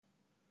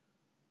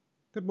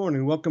Good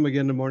morning. Welcome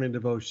again to Morning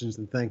Devotions,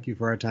 and thank you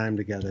for our time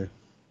together.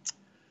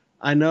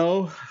 I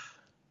know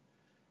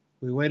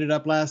we waited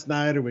up last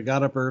night or we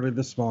got up early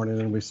this morning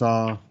and we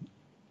saw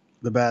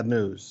the bad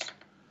news.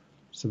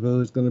 Cebu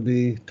is going to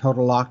be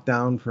total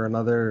lockdown for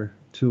another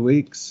 2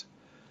 weeks.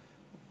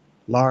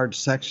 Large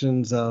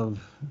sections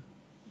of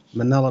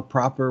Manila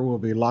proper will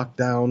be locked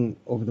down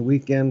over the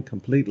weekend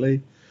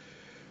completely.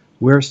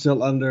 We're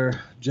still under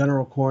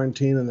general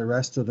quarantine in the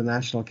rest of the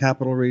National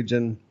Capital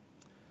Region.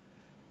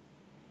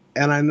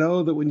 And I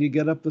know that when you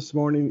get up this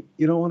morning,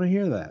 you don't want to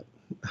hear that.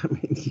 I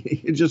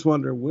mean, you just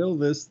wonder, will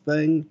this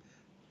thing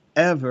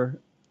ever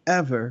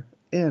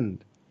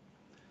end?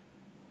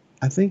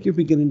 I think you're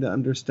beginning to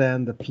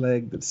understand the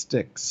plague that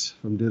sticks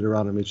from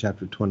Deuteronomy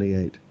chapter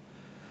 28.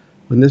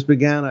 When this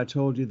began, I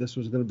told you this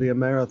was going to be a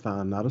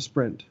marathon, not a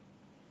sprint.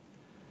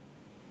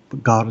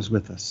 But God is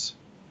with us,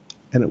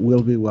 and it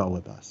will be well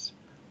with us.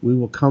 We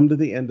will come to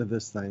the end of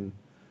this thing,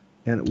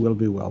 and it will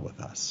be well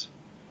with us.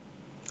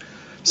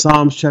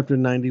 Psalms chapter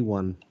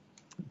 91,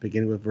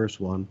 beginning with verse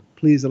 1.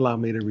 Please allow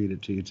me to read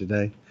it to you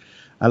today.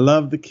 I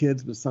love the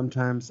kids, but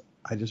sometimes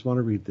I just want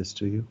to read this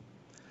to you.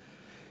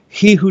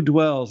 He who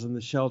dwells in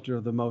the shelter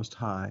of the Most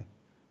High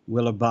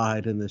will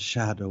abide in the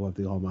shadow of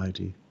the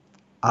Almighty.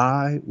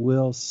 I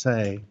will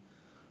say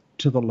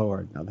to the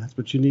Lord. Now that's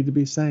what you need to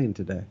be saying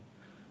today.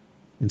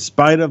 In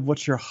spite of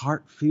what your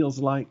heart feels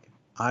like,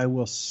 I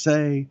will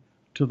say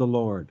to the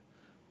Lord,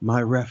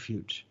 my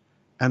refuge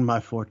and my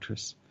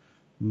fortress,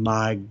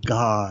 my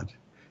God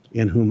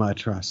in whom I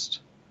trust.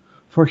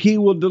 For he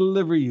will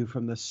deliver you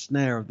from the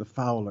snare of the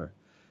fowler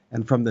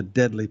and from the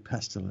deadly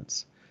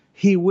pestilence.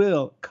 He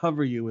will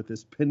cover you with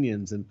his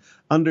pinions, and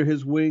under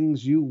his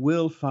wings you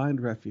will find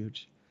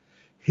refuge.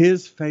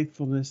 His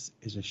faithfulness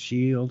is a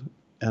shield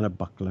and a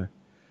buckler.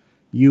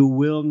 You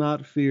will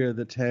not fear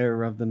the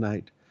terror of the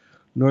night,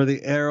 nor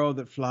the arrow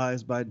that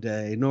flies by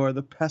day, nor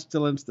the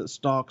pestilence that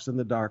stalks in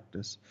the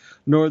darkness,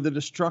 nor the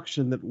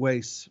destruction that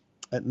wastes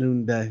at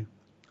noonday.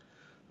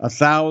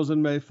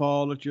 1,000 may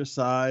fall at your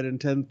side and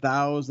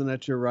 10,000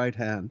 at your right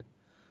hand,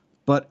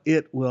 but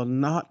it will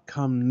not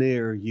come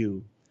near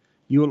you.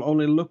 You will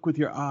only look with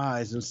your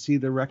eyes and see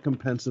the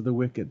recompense of the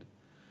wicked.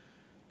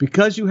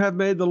 Because you have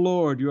made the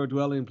Lord your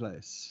dwelling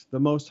place,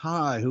 the Most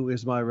High, who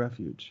is my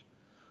refuge,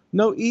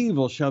 no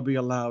evil shall be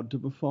allowed to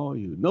befall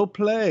you, no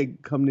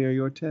plague come near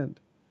your tent.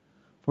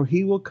 For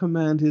he will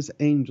command his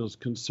angels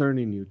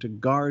concerning you to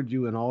guard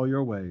you in all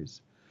your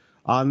ways.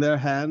 On their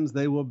hands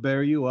they will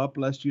bear you up,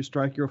 lest you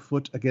strike your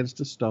foot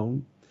against a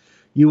stone.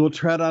 You will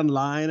tread on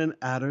lion and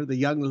adder, the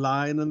young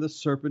lion and the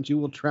serpent you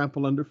will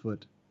trample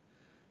underfoot.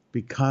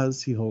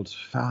 Because he holds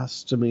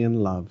fast to me in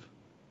love,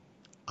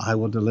 I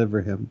will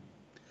deliver him.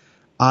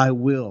 I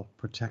will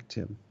protect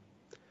him.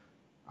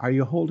 Are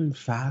you holding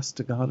fast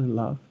to God in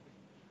love?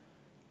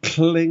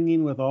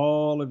 Clinging with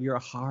all of your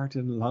heart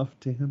and love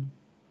to him?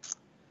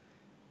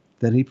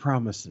 Then he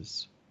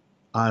promises,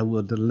 I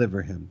will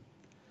deliver him.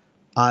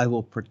 I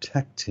will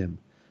protect him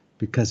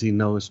because he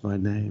knows my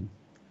name.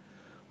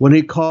 When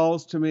he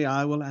calls to me,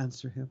 I will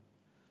answer him.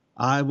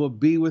 I will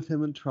be with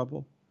him in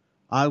trouble.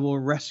 I will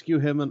rescue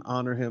him and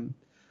honor him.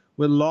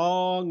 With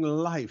long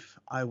life,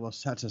 I will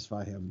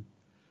satisfy him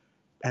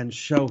and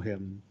show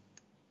him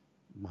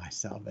my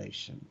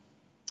salvation.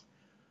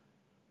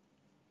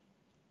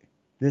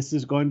 This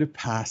is going to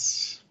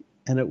pass,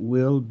 and it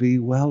will be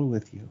well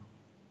with you.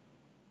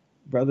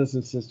 Brothers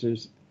and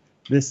sisters,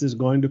 this is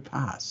going to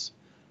pass,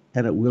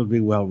 and it will be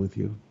well with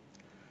you.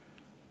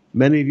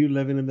 Many of you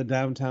living in the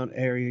downtown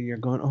area, you're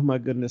going, oh my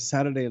goodness,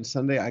 Saturday and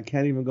Sunday, I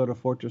can't even go to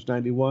Fortress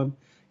 91.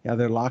 Yeah,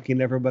 they're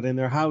locking everybody in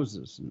their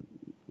houses.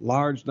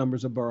 Large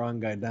numbers of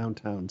barangay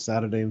downtown,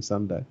 Saturday and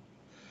Sunday.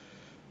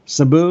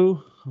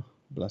 Cebu,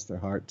 bless their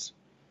hearts.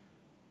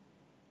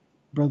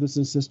 Brothers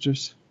and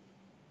sisters,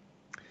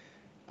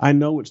 I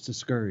know it's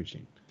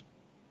discouraging.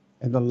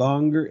 And the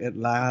longer it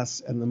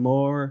lasts and the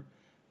more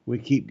we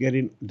keep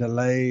getting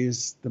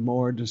delays, the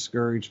more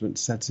discouragement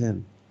sets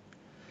in.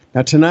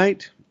 Now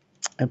tonight,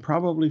 and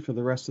probably for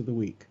the rest of the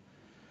week,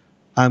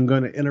 I'm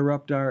going to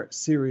interrupt our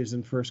series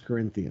in 1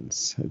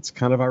 Corinthians. It's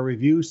kind of our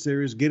review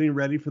series, getting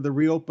ready for the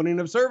reopening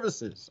of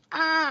services.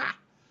 But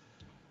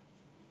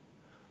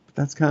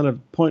that's kind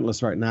of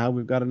pointless right now.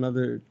 We've got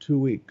another 2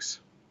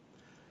 weeks.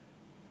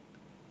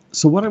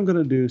 So what I'm going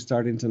to do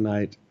starting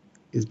tonight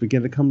is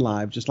begin to come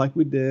live, just like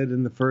we did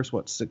in the first,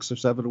 6 or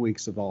 7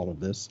 weeks of all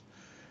of this.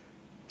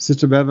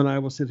 Sister Bev and I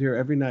will sit here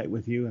every night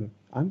with you, and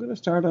I'm going to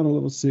start on a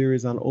little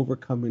series on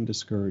overcoming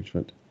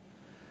discouragement.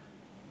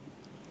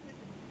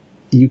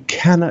 You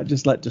cannot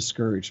just let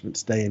discouragement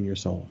stay in your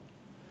soul.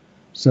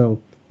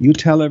 So you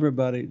tell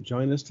everybody,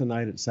 join us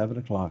tonight at 7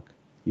 o'clock.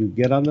 You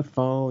get on the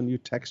phone, you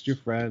text your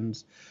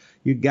friends,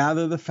 you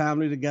gather the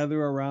family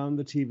together around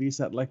the TV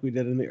set like we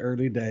did in the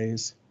early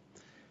days.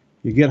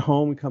 You get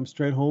home, we come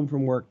straight home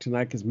from work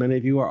tonight because many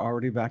of you are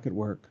already back at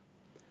work.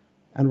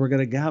 And we're going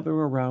to gather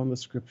around the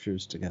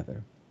scriptures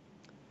together.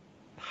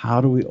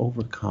 How do we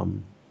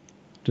overcome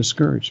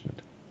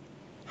discouragement?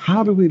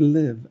 How do we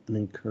live an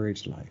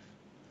encouraged life?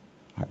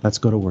 All right, let's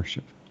go to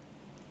worship.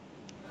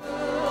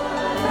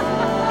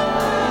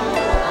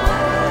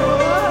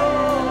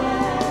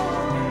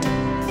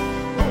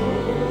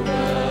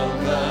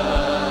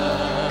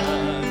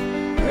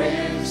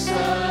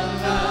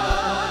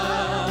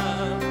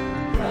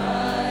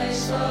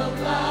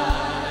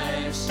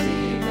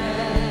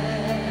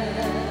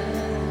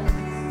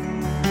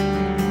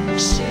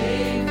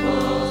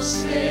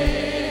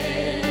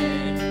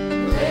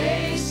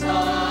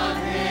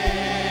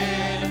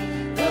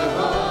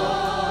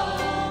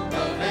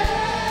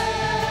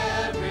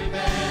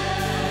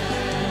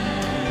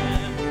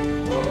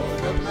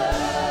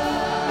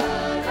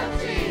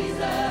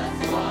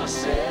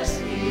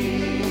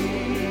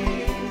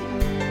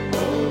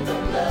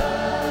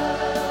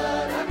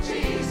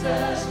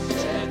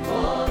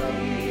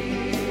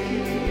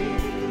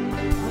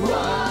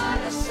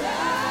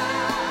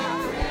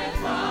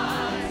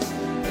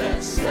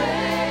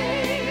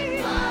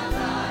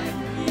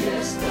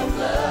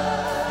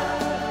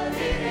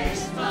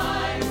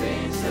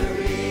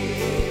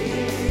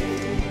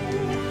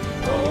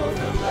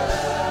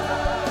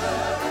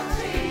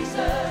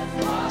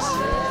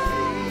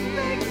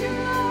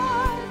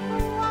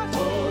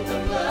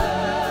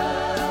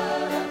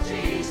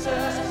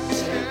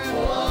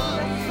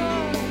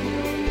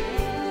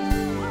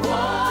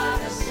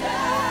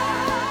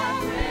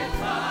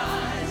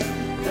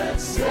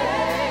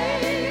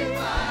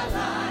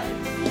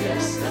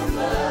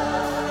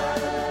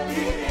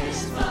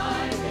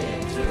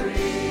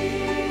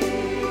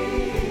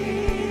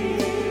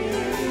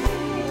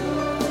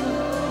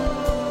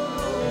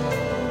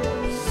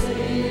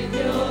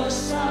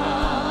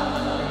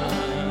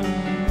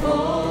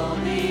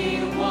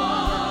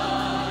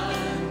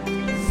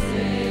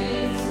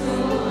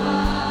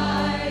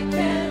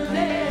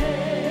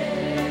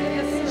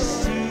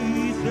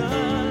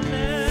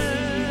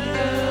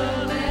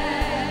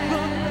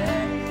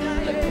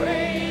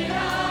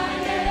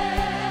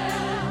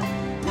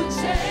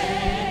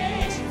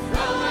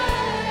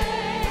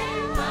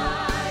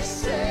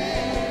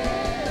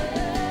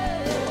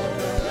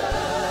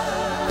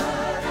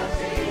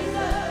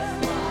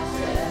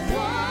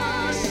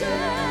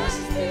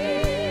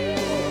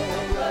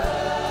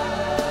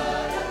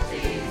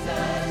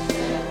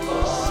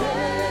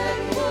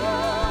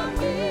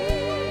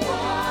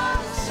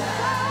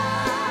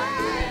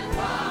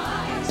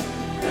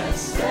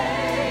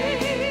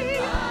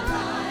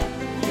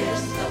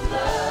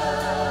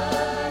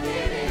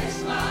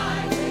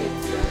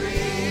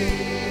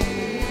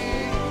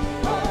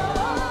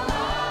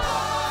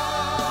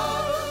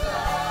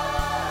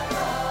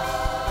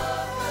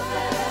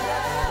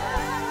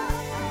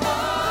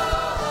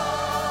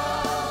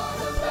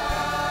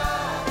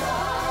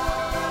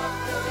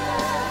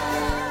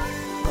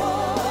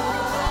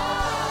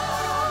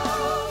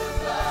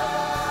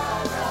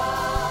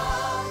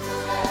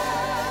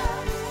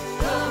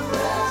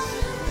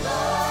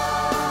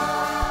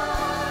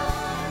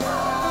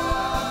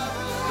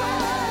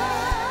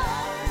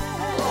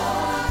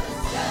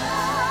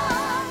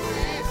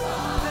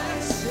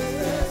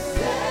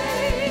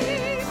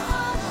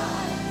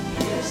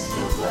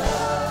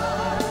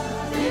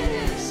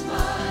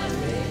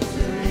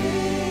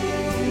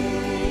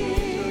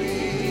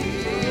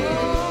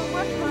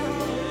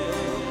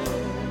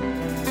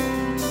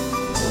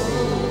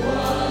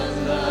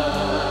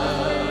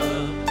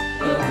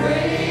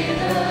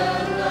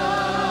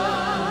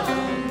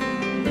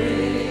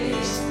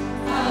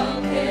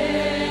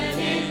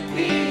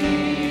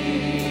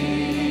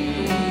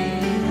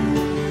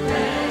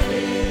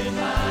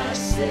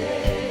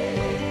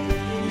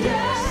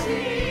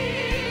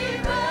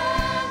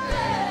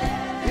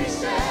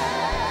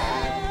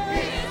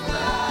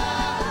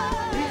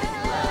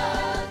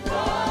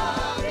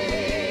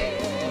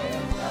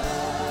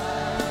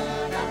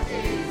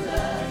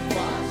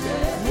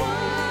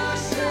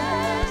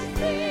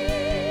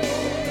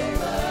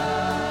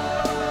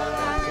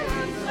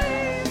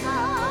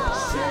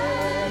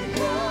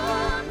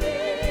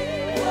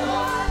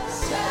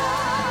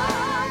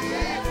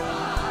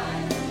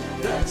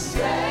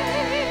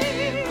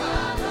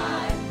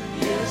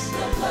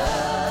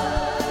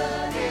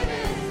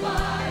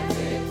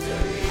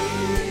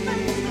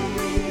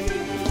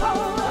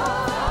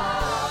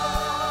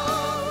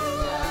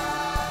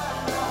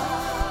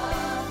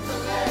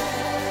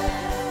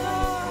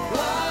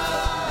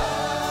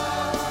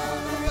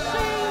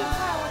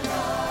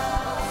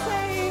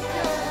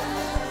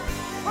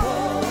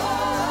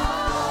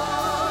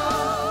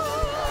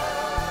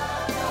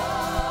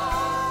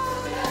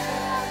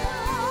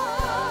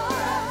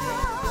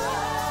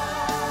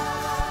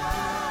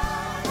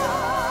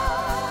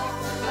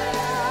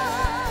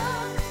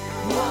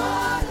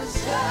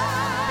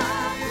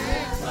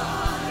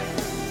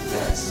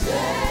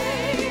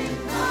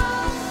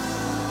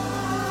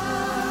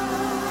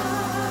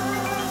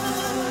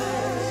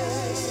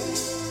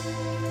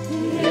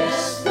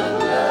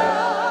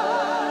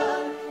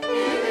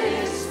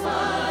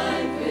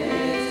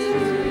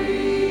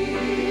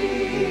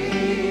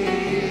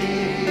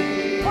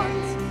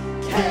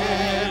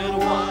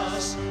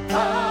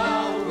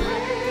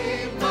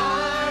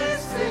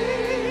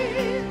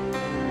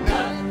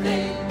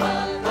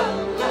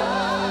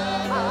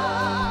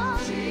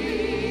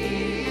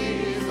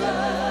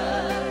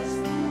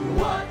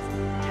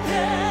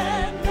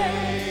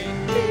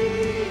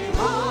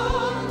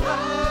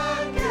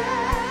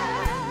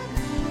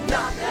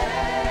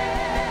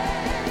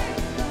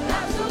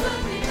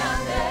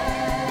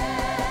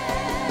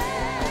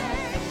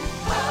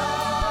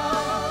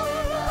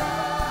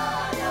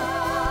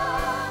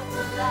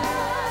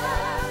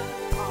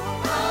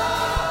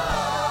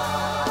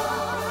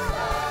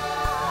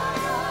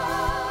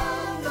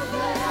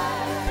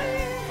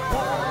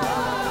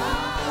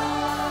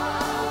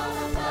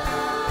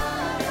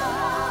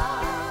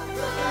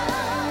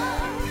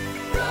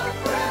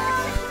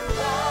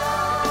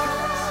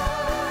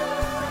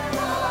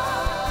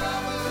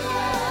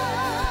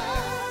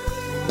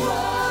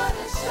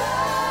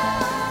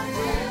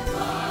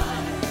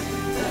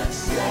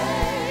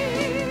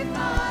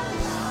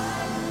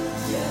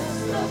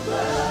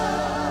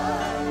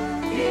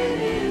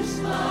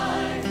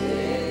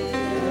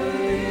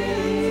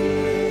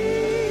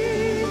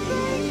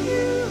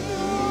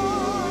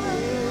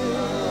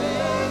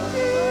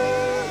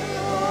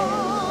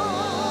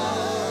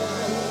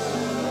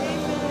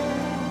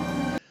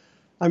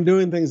 I'm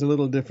doing things a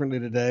little differently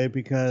today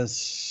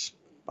because,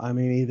 I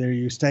mean, either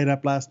you stayed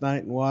up last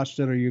night and watched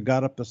it or you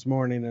got up this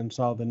morning and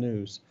saw the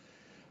news.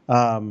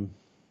 Um,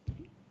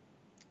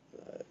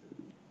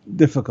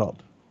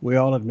 Difficult. We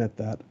all admit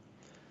that.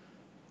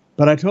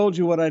 But I told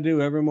you what I do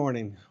every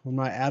morning. When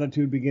my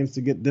attitude begins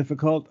to get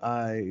difficult,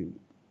 I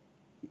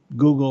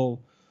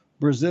Google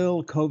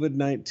Brazil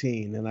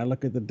COVID-19 and I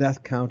look at the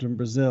death count in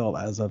Brazil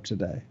as of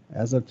today.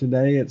 As of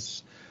today,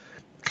 it's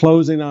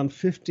closing on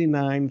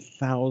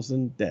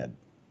 59,000 dead.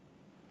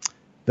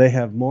 They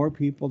have more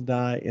people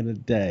die in a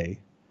day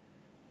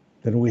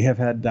than we have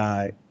had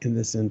die in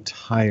this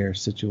entire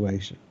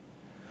situation.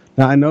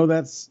 Now, I know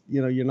that's,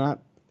 you're not,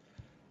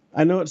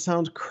 I know it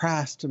sounds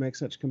crass to make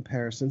such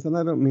comparisons, and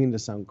I don't mean to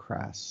sound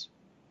crass.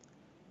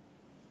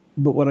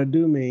 But what I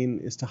do mean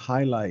is to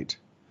highlight,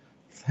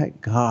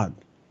 thank God,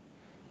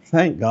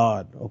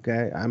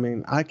 okay? I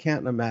mean, I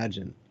cannot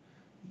imagine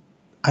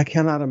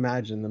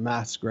the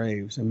mass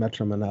graves in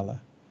Metro Manila.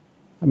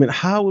 I mean,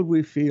 how would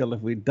we feel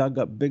if we dug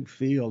up big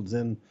fields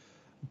in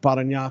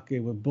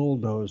Parañaque with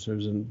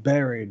bulldozers and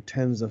buried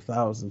tens of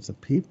thousands of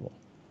people?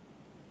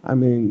 I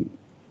mean,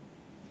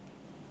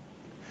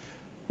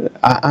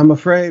 I'm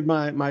afraid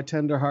my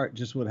tender heart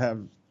just would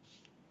have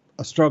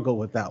a struggle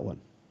with that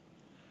one.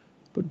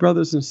 But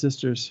brothers and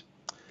sisters,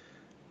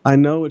 I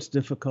know it's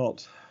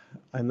difficult.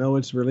 I know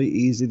it's really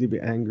easy to be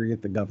angry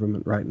at the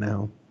government right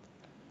now.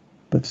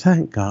 But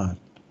thank God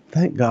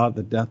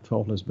the death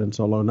toll has been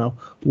so low. Now,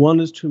 one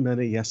is too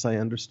many, yes, I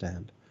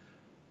understand.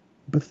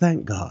 But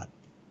thank God.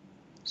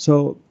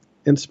 So,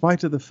 in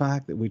spite of the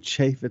fact that we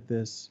chafe at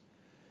this,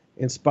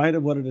 in spite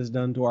of what it has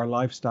done to our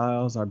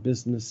lifestyles, our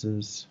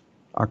businesses,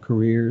 our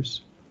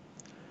careers,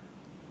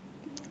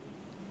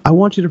 I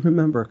want you to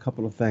remember a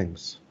couple of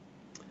things.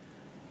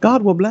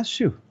 God will bless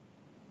you.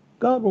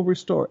 God will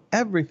restore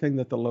everything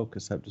that the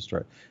locusts have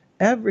destroyed.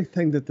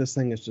 Everything that this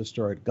thing has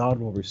destroyed, God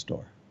will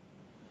restore.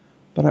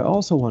 But I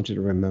also want you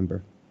to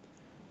remember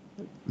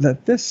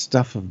that this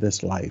stuff of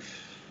this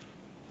life,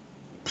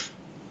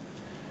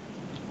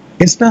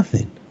 it's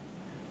nothing.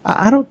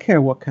 I don't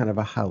care what kind of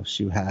a house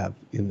you have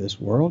in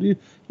this world.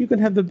 You can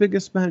have the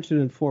biggest mansion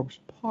in Forbes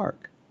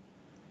Park.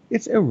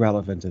 It's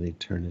irrelevant in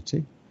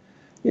eternity.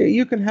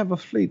 You can have a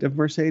fleet of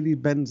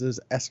Mercedes-Benz's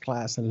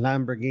S-Class and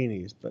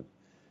Lamborghinis, but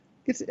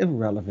it's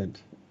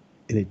irrelevant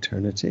in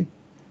eternity.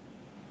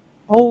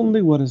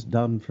 Only what is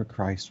done for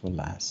Christ will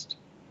last.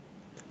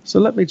 So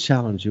let me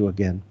challenge you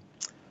again.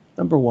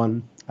 Number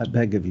one, I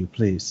beg of you,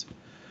 please,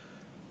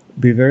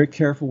 be very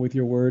careful with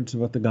your words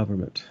about the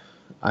government.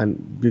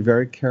 And be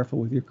very careful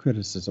with your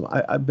criticism.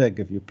 I beg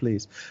of you,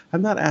 please.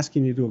 I'm not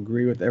asking you to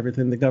agree with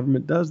everything the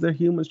government does. They're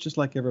humans just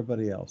like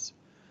everybody else.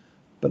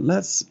 But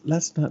let's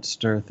not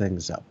stir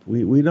things up.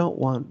 We don't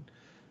want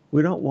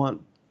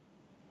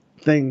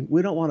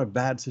a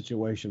bad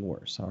situation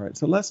worse. All right.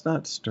 So let's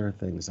not stir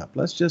things up.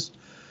 Let's just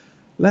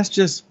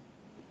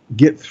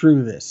get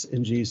through this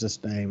in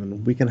Jesus' name,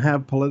 and we can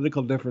have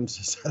political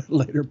differences at a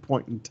later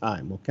point in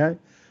time. Okay.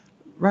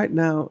 Right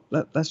now,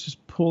 let's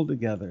just pull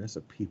together as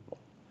a people.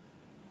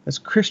 As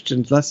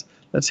Christians,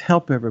 let's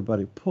help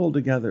everybody pull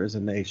together as a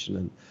nation,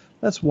 and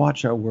let's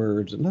watch our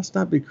words, and let's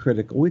not be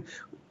critical.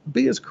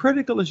 Be as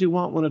critical as you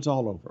want when it's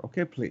all over,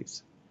 okay,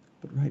 please.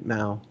 But right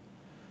now,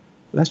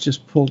 let's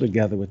just pull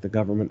together with the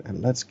government,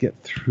 and let's get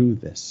through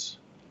this.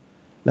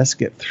 Let's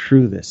get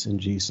through this in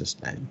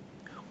Jesus' name.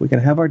 We can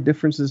have our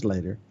differences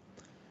later,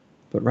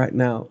 but right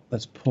now,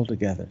 let's pull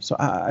together. So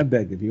I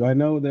beg of you. I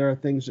know there are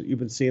things that you've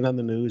been seeing on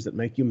the news that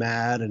make you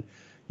mad, and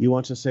you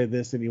want to say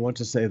this and you want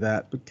to say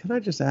that, but can I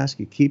just ask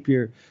you, keep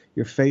your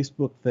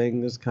Facebook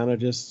things kind of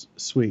just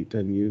sweet,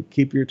 and you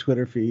keep your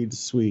Twitter feeds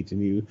sweet, and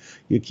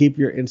you keep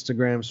your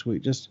Instagram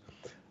sweet. Just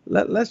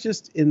let's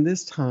just, in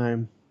this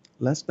time,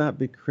 let's not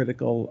be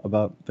critical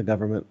about the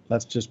government.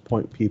 Let's just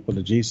point people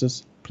to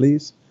Jesus,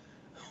 please.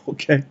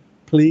 Okay,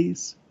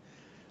 please.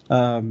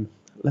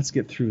 Let's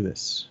get through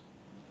this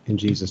in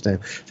Jesus' name.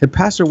 Said,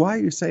 Pastor, why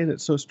are you saying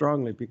it so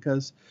strongly?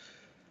 Because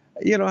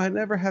I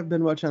never have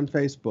been much on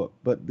Facebook,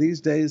 but these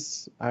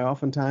days I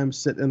oftentimes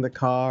sit in the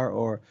car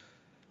or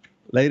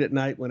late at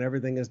night when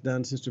everything is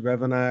done. Sister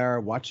Bev and I are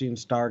watching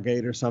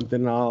Stargate or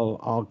something.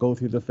 I'll go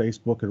through the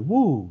Facebook and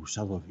woo,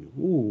 some of you,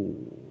 woo.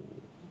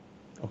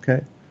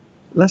 Okay,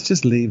 let's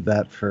just leave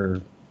that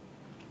for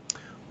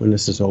when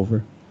this is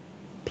over.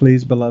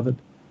 Please, beloved,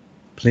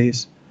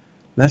 please,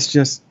 let's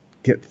just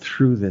get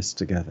through this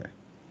together.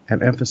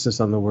 And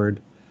emphasis on the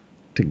word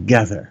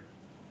together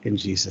in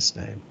Jesus'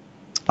 name.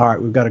 All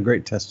right, we've got a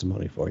great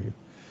testimony for you.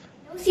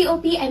 Hello,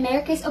 COP. I'm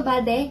Mary Chris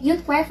Obalde,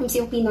 Youth Choir from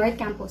COP North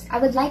Campus. I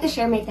would like to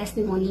share my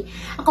testimony.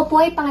 Ako po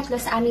ay pangatlo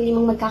sa aming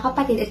 5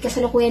 magkakapatid at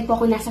kasalukuyan po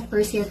ako nasa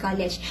first year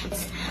college.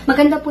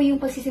 Maganda po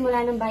yung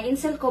pagsisimula ng buy and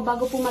sell ko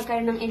bago po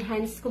magkaroon ng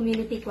enhanced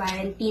community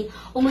quarantine.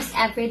 Almost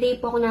everyday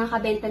po ako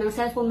nakakabenta ng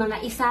cellphone,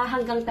 mga 1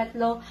 hanggang 3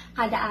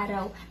 kada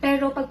araw.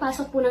 Pero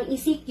pagpasok po ng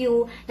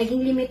ECQ,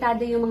 naging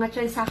limitado yung mga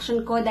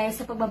transaction ko dahil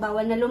sa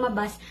pagbabawal na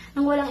lumabas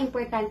ng walang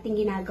importanteng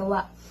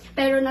ginagawa.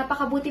 Pero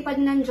napakabuti pa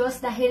din ng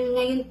Diyos dahil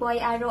ngayon po ay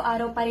araw-araw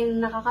araw-araw pa rin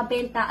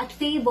nakakabenta at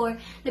favor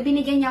na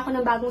binigyan niya ako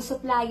ng bagong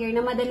supplier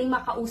na madaling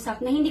makausap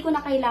na hindi ko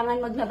na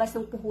kailangan maglabas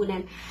ng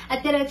puhunan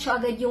at diretso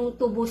agad yung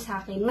tubo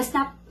sa akin.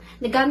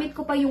 Nagamit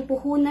ko pa yung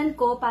puhunan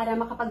ko para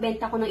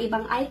makapagbenta ko ng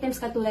ibang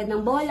items katulad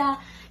ng bola,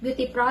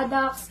 beauty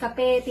products,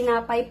 kape,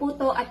 tinapay,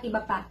 puto at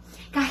iba pa.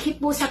 Kahit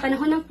po sa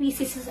panahon ng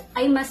crisis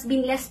ay mas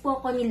binless po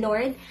ako ni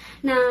Lord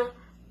na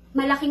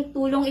malaking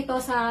tulong ito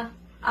sa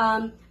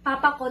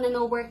papa ko na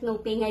no work, no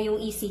pay ngayong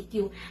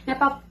ECQ.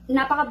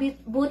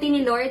 Napakabuti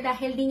ni Lord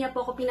dahil di niya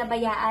po ako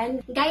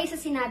pinabayaan. Guys, sa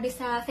sinabi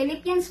sa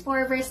Philippians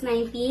 4 verse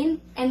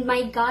 19, "And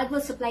my God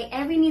will supply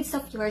every needs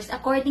of yours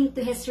according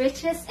to His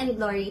riches and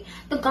glory.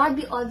 To God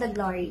be all the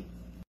glory."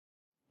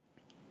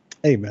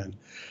 Amen.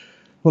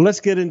 Well,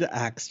 let's get into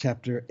Acts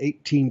chapter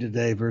 18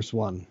 today, verse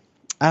 1.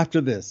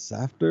 After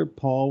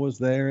Paul was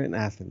there in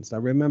Athens.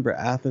 Now remember,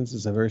 Athens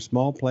is a very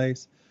small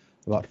place,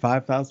 about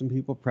 5,000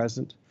 people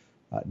present.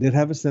 Did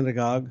have a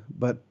synagogue,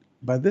 but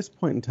by this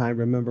point in time,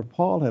 remember,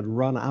 Paul had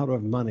run out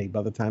of money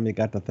by the time he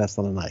got to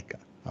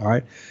Thessalonica. All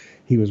right.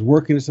 He was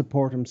working to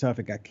support himself.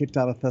 He got kicked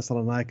out of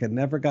Thessalonica,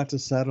 never got to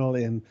settle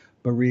in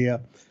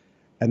Berea.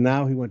 And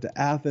now he went to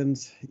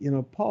Athens. You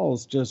know,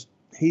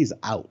 he's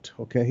out.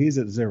 Okay. He's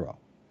at zero.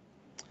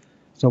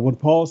 So when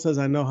Paul says,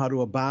 "I know how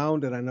to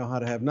abound and I know how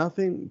to have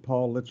nothing,"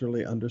 Paul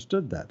literally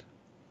understood that.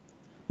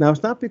 Now,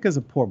 it's not because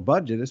of poor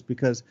budget. It's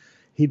because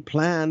he'd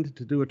planned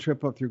to do a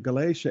trip up through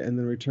Galatia and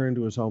then return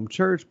to his home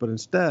church, but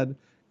instead,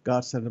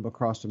 God sent him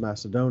across to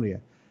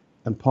Macedonia.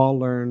 And Paul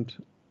learned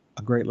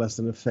a great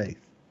lesson of faith,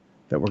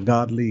 that where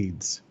God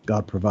leads,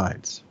 God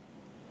provides.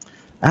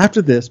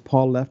 After this,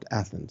 Paul left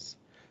Athens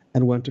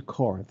and went to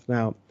Corinth.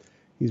 Now,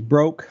 he's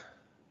broke.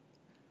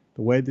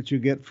 The way that you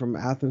get from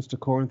Athens to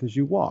Corinth is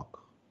you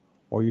walk,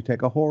 or you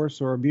take a horse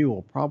or a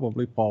mule.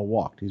 Probably Paul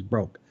walked. He's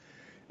broke.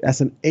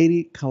 That's an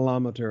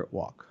 80-kilometer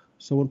walk.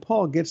 So when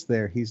Paul gets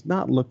there, he's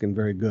not looking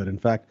very good. In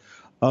fact,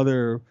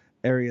 other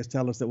areas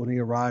tell us that when he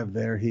arrived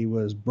there, he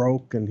was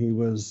broke and he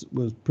was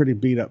pretty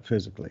beat up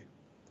physically.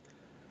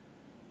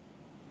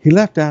 He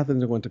left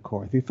Athens and went to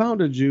Corinth. He found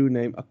a Jew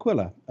named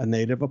Aquila, a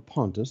native of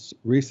Pontus,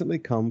 recently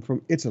come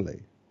from Italy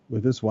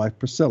with his wife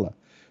Priscilla,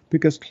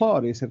 because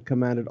Claudius had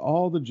commanded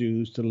all the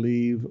Jews to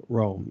leave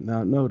Rome.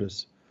 Now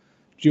notice,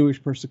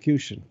 Jewish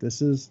persecution.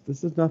 This is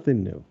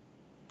nothing new.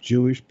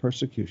 Jewish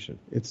persecution.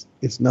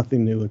 It's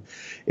nothing new.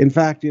 In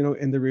fact, you know,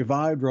 in the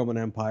revived Roman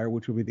Empire,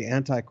 which will be the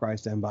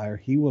Antichrist Empire,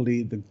 he will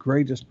lead the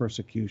greatest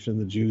persecution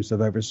the Jews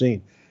have ever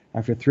seen.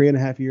 After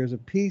 3.5 years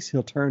of peace,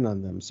 he'll turn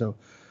on them. So,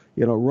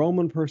 you know,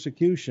 Roman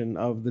persecution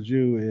of the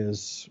Jew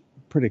is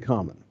pretty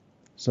common.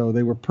 So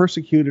they were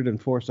persecuted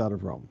and forced out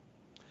of Rome.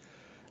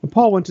 And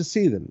Paul went to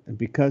see them. And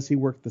because he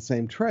worked the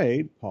same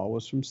trade, Paul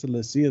was from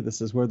Cilicia.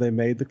 This is where they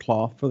made the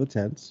cloth for the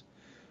tents.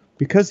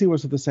 Because he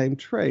was of the same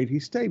trade,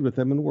 he stayed with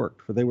them and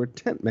worked, for they were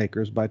tent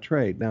makers by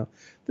trade. Now,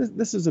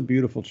 this is a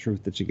beautiful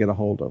truth that you get a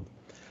hold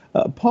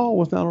of. Paul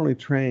was not only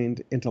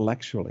trained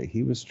intellectually,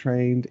 he was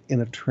trained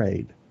in a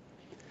trade.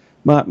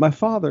 My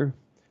father,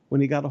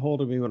 when he got a hold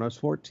of me when I was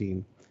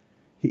 14,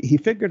 he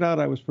figured out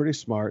I was pretty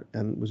smart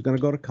and was going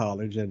to go to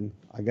college, and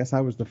I guess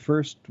I was the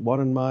first one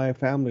in my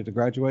family to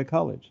graduate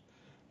college.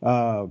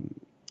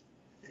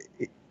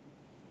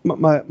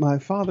 My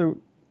father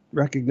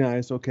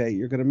recognized, okay,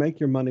 you're going to make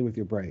your money with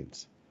your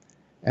brains.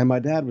 And my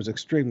dad was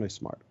extremely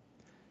smart.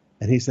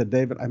 And he said,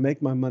 "David, I make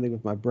my money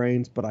with my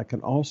brains, but I can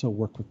also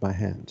work with my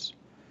hands."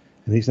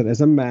 And he said, as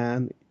a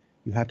man,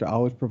 you have to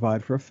always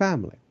provide for a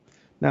family.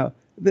 Now,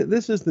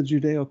 this is the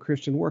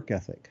Judeo-Christian work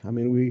ethic. I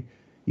mean,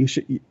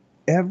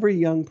 every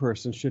young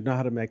person should know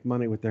how to make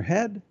money with their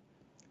head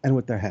and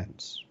with their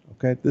hands.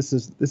 Okay, this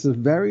is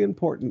very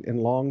important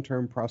in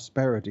long-term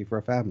prosperity for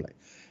a family.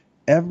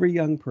 Every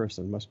young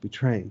person must be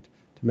trained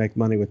to make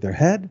money with their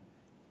head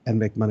and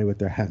make money with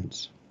their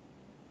hands.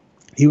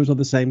 He was of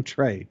the same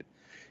trade.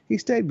 He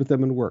stayed with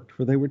them and worked,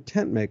 for they were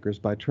tent makers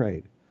by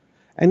trade.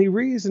 And he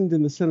reasoned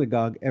in the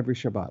synagogue every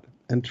Shabbat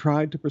and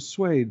tried to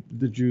persuade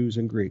the Jews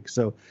and Greeks.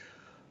 So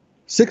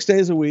 6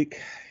 days a week,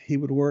 he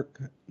would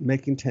work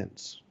making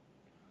tents.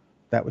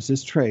 That was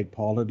his trade.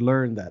 Paul had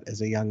learned that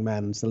as a young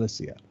man in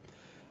Cilicia.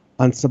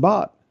 On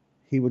Shabbat,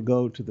 he would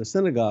go to the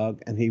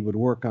synagogue and he would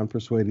work on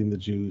persuading the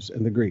Jews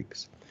and the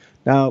Greeks.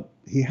 Now,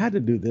 he had to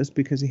do this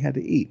because he had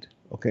to eat,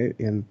 okay?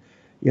 And,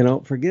 you know,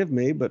 forgive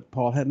me, but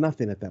Paul had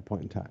nothing at that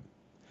point in time.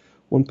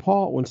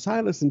 When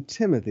Silas and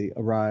Timothy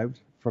arrived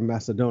from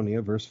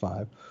Macedonia, verse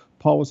 5,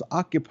 Paul was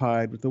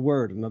occupied with the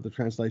word. Another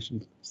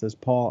translation says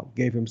Paul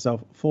gave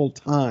himself full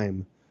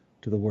time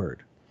to the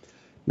word.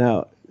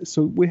 Now,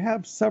 so we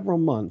have several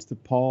months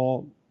that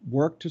Paul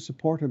worked to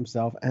support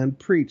himself and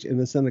preach in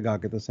the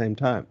synagogue at the same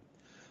time.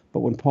 But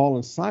when Paul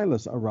and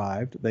Silas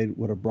arrived, they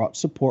would have brought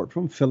support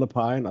from Philippi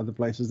and other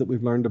places that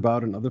we've learned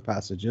about in other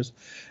passages.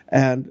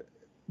 And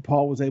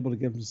Paul was able to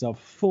give himself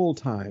full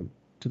time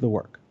to the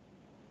work.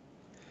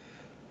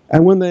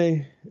 And when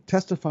they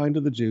testified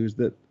to the Jews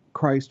that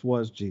Christ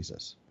was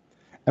Jesus,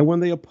 and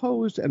when they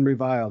opposed and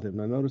reviled him,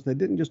 now notice they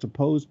didn't just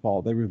oppose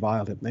Paul, they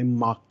reviled him, they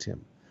mocked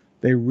him,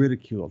 they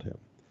ridiculed him.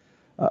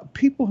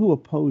 People who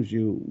oppose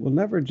you will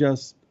never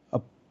just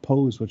oppose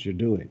oppose what you're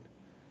doing.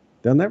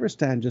 They'll never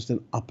stand just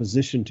in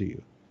opposition to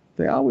you.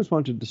 They always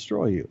want to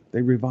destroy you.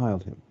 They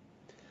reviled him.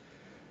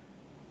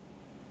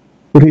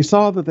 When he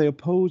saw that they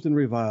opposed and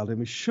reviled him,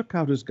 he shook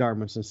out his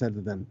garments and said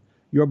to them,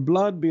 "Your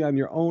blood be on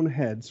your own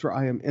heads, for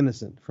I am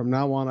innocent. From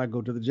now on I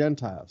go to the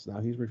Gentiles." Now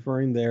he's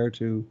referring there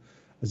to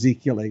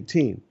Ezekiel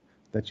 18,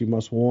 that you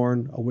must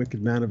warn a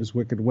wicked man of his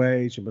wicked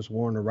ways, you must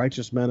warn a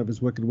righteous man of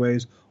his wicked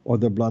ways, or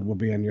their blood will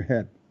be on your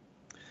head.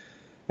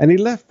 And he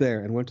left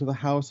there and went to the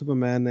house of a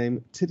man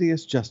named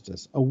Titius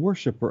Justus, a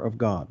worshiper of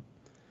God.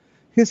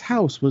 His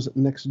house was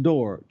next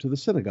door to the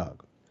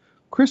synagogue.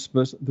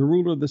 Crispus, the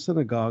ruler of the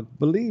synagogue,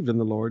 believed in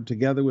the Lord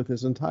together with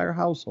his entire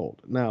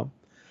household. Now,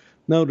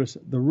 notice,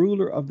 the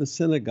ruler of the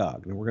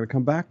synagogue, and we're going to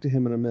come back to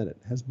him in a minute,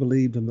 has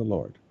believed in the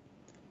Lord.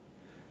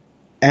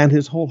 And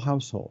his whole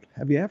household.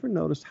 Have you ever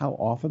noticed how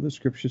often the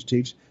scriptures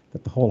teach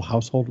that the whole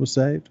household was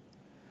saved?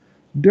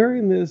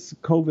 During this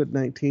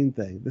COVID-19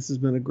 thing, this has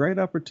been a great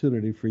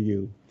opportunity for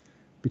you,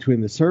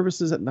 between the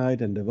services at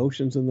night and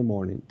devotions in the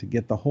morning, to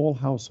get the whole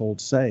household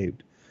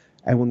saved.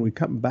 And when we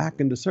come back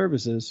into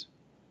services,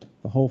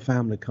 the whole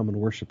family come and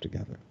worship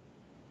together.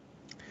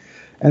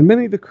 And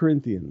many of the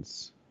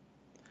Corinthians,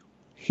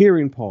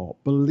 hearing Paul,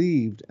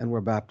 believed and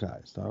were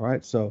baptized. All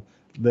right, so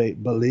they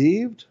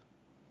believed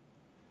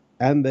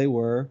and they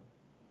were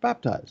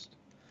baptized.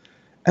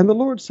 And the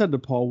Lord said to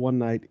Paul one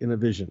night in a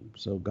vision,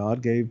 so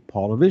God gave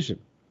Paul a vision,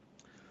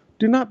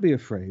 "Do not be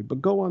afraid,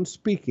 but go on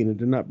speaking and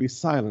do not be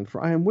silent,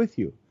 for I am with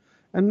you,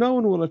 and no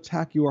one will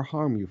attack you or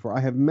harm you, for I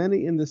have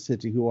many in the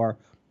city who are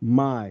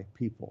my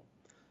people."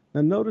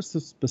 Now notice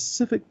the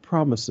specific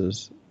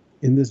promises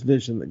in this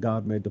vision that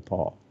God made to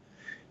Paul.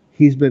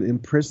 He's been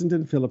imprisoned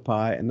in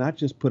Philippi, and not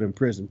just put in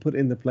prison, put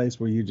in the place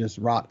where you just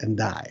rot and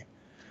die.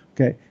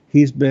 Okay,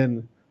 he's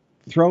been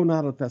thrown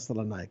out of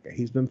Thessalonica.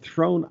 He's been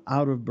thrown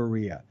out of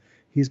Berea.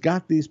 He's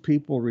got these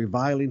people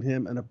reviling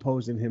him and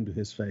opposing him to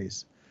his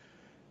face.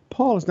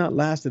 Paul has not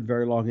lasted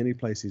very long any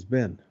place he's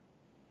been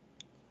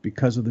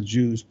because of the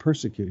Jews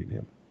persecuting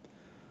him.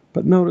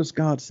 But notice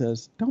God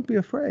says, don't be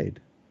afraid.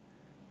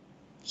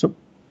 So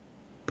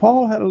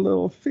Paul had a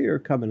little fear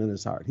coming in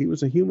his heart. He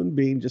was a human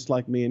being just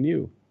like me and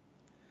you.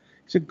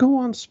 He said, go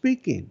on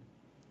speaking.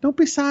 Don't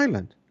be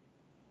silent.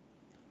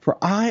 For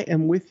I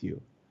am with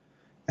you,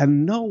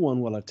 and no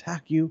one will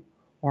attack you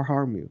or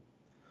harm you.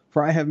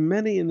 For I have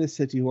many in this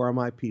city who are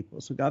my people.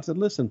 So God said,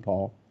 listen,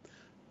 Paul,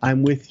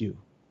 I'm with you.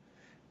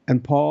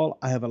 And Paul,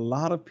 I have a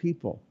lot of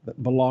people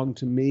that belong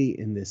to me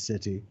in this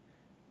city,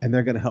 and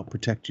they're going to help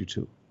protect you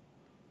too.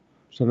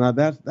 So now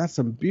that's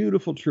some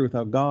beautiful truth,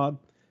 how God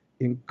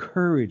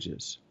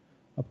encourages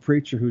a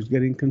preacher who's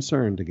getting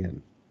concerned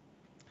again.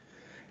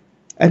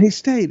 And he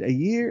stayed 1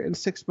 year and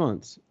 6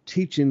 months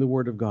teaching the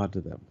word of God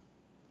to them.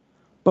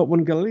 But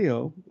when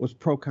Gallio was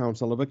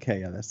proconsul of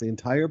Achaia, that's the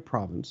entire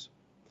province,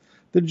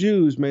 the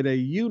Jews made a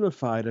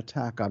unified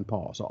attack on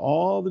Paul. So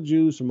all the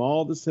Jews from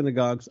all the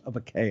synagogues of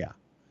Achaia,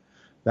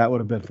 that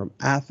would have been from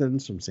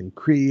Athens, from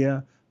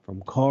Cenchrea,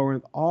 from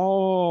Corinth,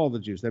 all the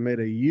Jews, they made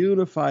a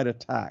unified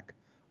attack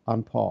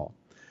on Paul.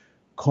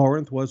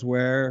 Corinth was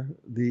where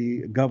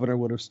the governor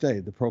would have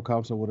stayed, the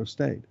proconsul would have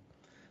stayed.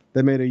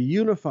 They made a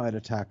unified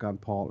attack on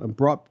Paul and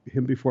brought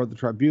him before the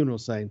tribunal,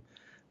 saying,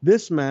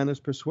 this man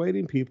is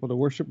persuading people to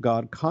worship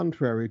God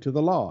contrary to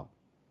the law.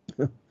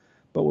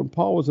 But when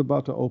Paul was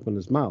about to open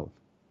his mouth,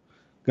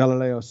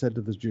 Gallio said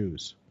to the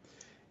Jews,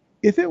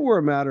 if it were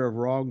a matter of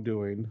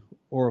wrongdoing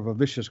or of a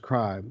vicious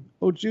crime,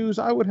 O Jews,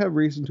 I would have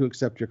reason to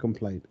accept your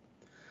complaint.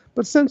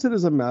 But since it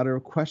is a matter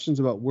of questions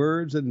about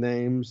words and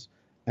names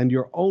and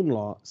your own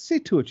law, see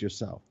to it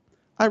yourself.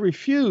 I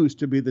refuse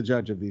to be the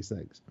judge of these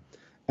things.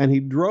 And he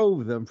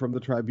drove them from the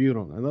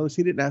tribunal. Now notice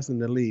he didn't ask them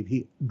to leave.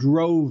 He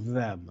drove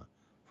them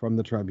from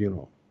the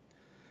tribunal.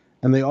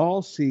 And they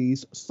all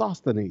seized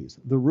Sosthenes,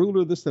 the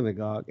ruler of the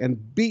synagogue,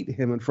 and beat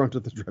him in front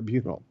of the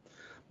tribunal.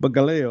 But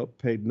Gallio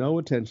paid no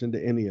attention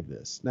to any of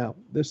this. Now,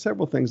 there's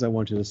several things I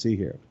want you to see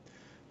here.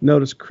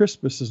 Notice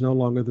Crispus is no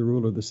longer the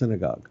ruler of the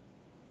synagogue.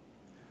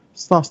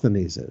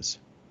 Sosthenes is.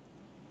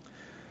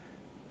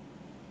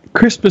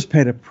 Crispus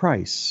paid a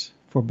price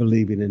for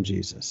believing in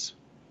Jesus.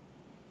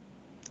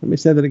 Let me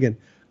say that again.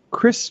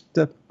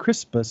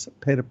 Crispus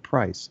paid a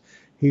price.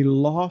 He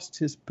lost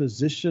his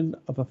position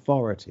of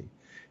authority.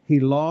 He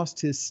lost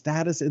his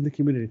status in the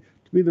community.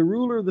 To be the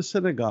ruler of the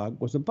synagogue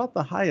was about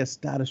the highest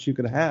status you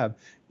could have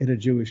in a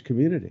Jewish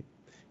community.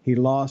 He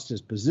lost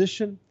his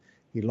position.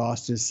 He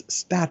lost his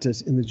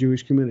status in the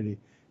Jewish community.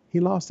 He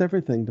lost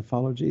everything to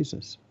follow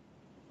Jesus.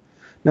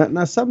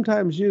 Now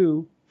sometimes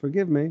you,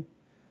 forgive me,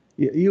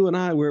 you and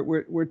I,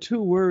 we're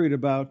too worried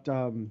about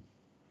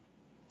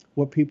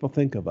what people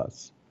think of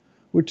us.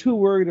 We're too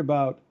worried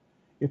about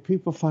if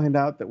people find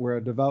out that we're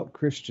a devout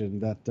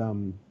Christian, that,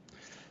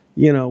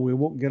 we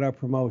won't get our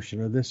promotion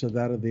or this or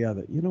that or the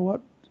other. You know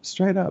what?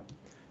 Straight up.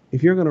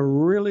 If you're going to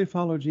really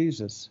follow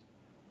Jesus,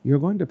 you're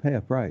going to pay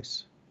a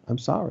price. I'm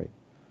sorry.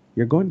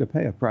 You're going to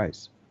pay a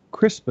price.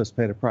 Crispus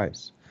paid a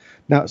price.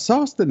 Now,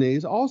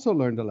 Sosthenes also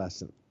learned a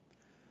lesson.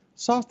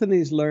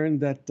 Sosthenes learned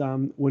that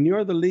when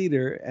you're the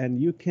leader and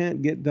you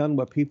can't get done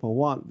what people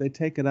want, they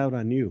take it out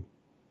on you.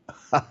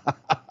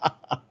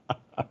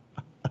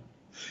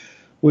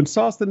 When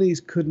Sosthenes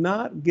could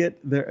not get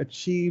their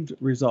achieved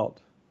result,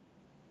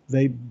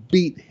 they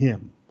beat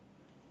him.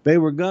 They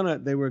were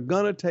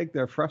gonna take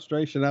their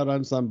frustration out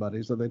on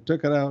somebody, so they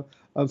took it out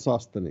on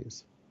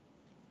Sosthenes.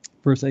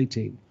 Verse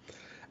 18.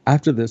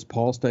 After this,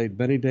 Paul stayed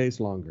many days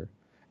longer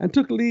and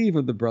took leave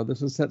of the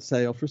brothers and set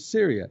sail for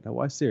Syria. Now,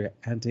 why Syria?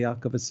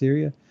 Antioch of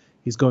Assyria.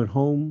 He's going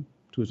home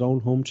to his own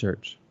home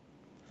church.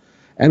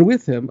 And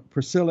with him,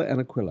 Priscilla and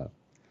Aquila.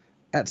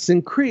 At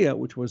Cenchrea,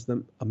 which was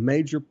a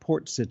major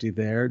port city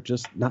there,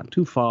 just not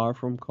too far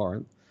from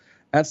Corinth,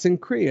 at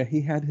Cenchrea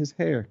he had his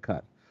hair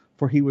cut,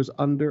 for he was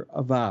under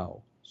a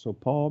vow. So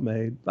Paul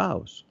made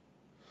vows.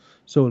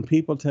 So when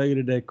people tell you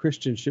today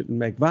Christians shouldn't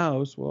make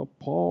vows, well,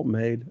 Paul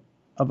made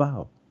a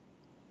vow.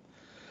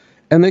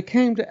 And they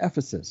came to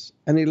Ephesus,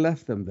 and he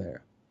left them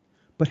there.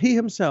 But he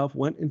himself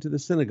went into the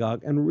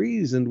synagogue and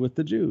reasoned with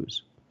the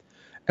Jews.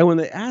 And when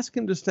they asked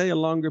him to stay a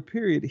longer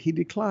period, he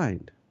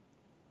declined.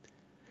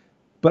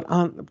 But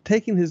on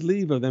taking his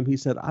leave of them, he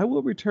said, I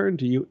will return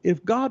to you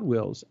if God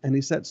wills. And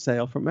he set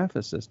sail from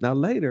Ephesus. Now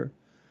later,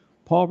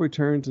 Paul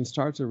returns and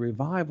starts a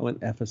revival in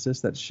Ephesus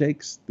that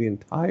shakes the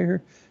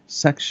entire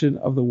section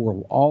of the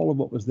world, all of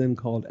what was then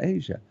called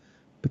Asia.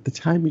 But the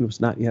timing was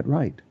not yet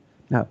right.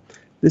 Now,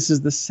 this is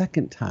the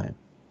second time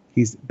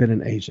he's been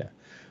in Asia.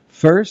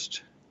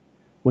 First,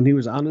 when he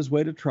was on his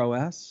way to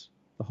Troas,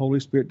 the Holy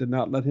Spirit did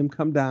not let him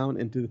come down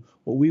into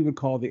what we would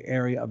call the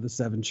area of the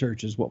seven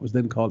churches, what was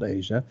then called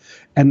Asia.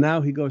 And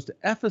now he goes to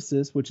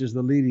Ephesus, which is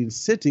the leading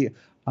city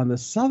on the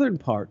southern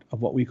part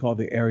of what we call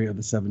the area of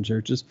the seven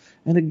churches.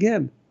 And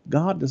again,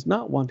 God does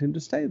not want him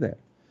to stay there.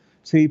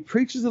 So he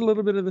preaches a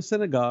little bit in the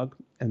synagogue,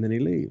 and then he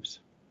leaves.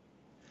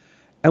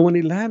 And when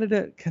he landed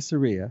at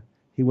Caesarea,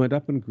 he went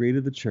up and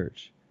greeted the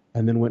church,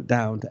 and then went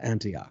down to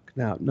Antioch.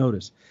 Now,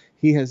 notice,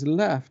 he has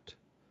left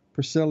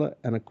Priscilla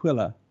and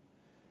Aquila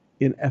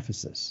in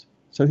Ephesus.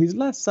 So he's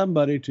left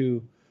somebody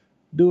to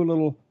do a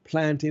little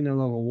planting and a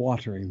little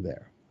watering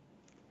there.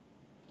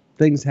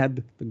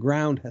 The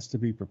ground has to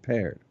be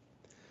prepared.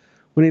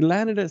 When he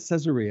landed at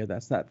Caesarea,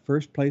 that's that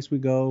first place we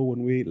go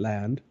when we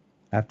land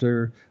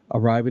after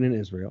arriving in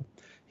Israel,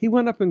 he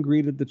went up and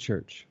greeted the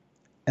church.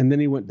 And then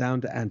he went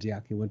down to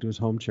Antioch. He went to his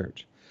home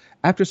church.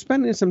 After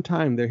spending some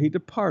time there, he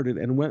departed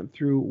and went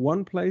through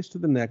one place to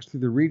the next through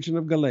the region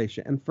of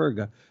Galatia and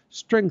Phrygia,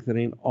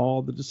 strengthening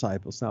all the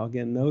disciples. Now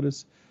again,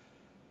 notice,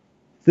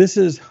 this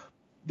is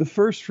the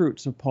first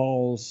fruits of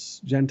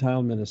Paul's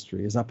Gentile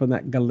ministry, is up on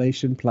that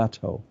Galatian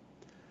plateau.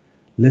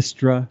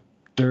 Lystra,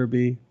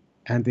 Derbe,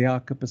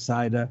 Antioch,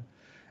 Pisidia,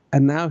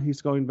 and now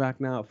he's going back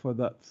now for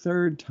the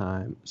third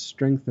time,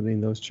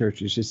 strengthening those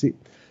churches. You see,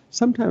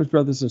 sometimes,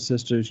 brothers and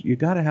sisters, you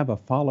got to have a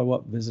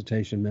follow-up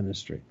visitation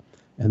ministry.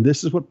 And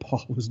this is what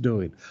Paul was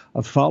doing,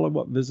 a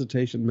follow-up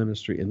visitation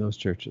ministry in those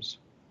churches.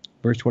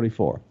 Verse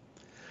 24.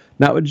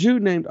 Now a Jew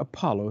named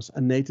Apollos,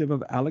 a native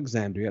of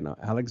Alexandria. Now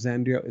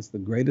Alexandria is the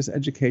greatest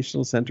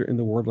educational center in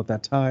the world at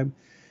that time.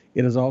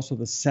 It is also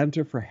the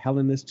center for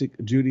Hellenistic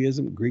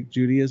Judaism, Greek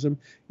Judaism.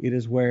 It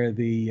is where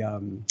the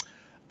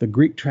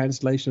Greek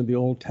translation of the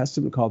Old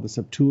Testament called the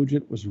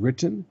Septuagint was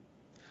written.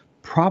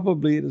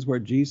 Probably it is where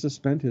Jesus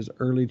spent his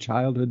early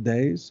childhood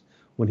days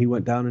when he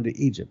went down into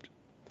Egypt.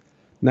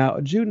 Now,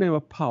 a Jew named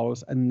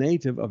Apollos, a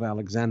native of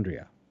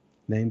Alexandria,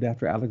 named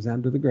after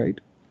Alexander the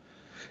Great,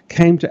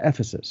 came to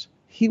Ephesus.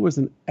 He was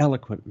an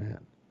eloquent man,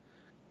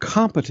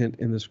 competent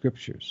in the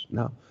scriptures.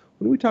 Now,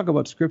 when we talk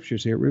about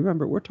scriptures here,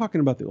 remember, we're talking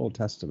about the Old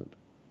Testament.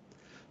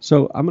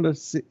 So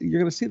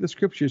you're going to see the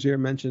scriptures here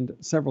mentioned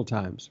several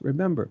times.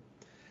 Remember,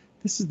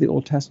 this is the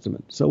Old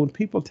Testament. So when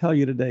people tell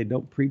you today,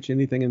 don't preach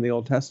anything in the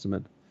Old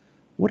Testament,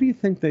 what do you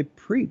think they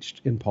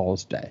preached in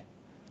Paul's day?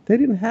 They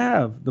didn't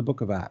have the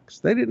book of Acts.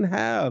 They didn't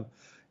have,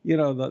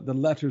 the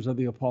letters of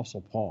the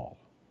Apostle Paul.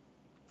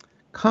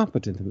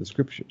 Competent in the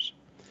scriptures.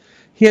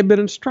 He had been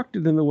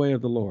instructed in the way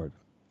of the Lord,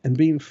 and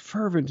being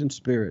fervent in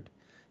spirit,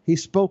 he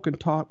spoke and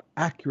taught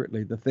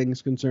accurately the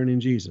things concerning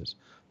Jesus,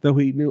 though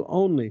he knew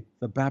only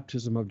the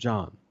baptism of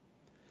John.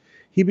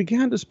 He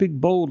began to speak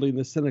boldly in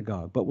the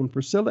synagogue, but when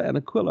Priscilla and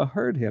Aquila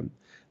heard him,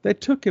 they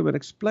took him and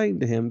explained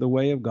to him the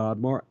way of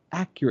God more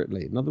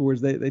accurately. In other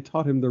words, they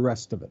taught him the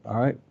rest of it, all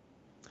right?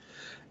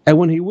 And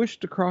when he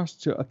wished to cross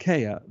to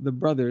Achaia, the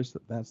brothers,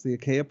 that's the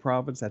Achaia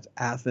province, that's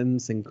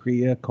Athens,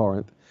 Cenchrea,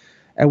 Corinth.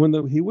 And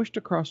when he wished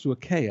to cross to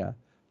Achaia,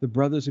 the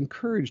brothers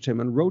encouraged him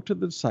and wrote to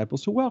the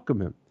disciples to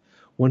welcome him.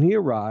 When he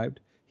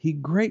arrived, he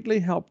greatly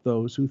helped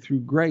those who through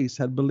grace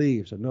had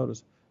believed. So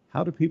notice,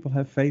 how do people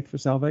have faith for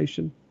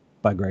salvation?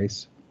 By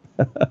grace.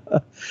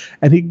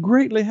 And he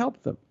greatly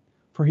helped them,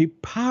 for he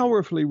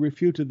powerfully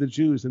refuted the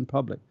Jews in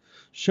public,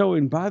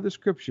 showing by the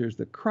scriptures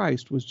that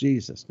Christ was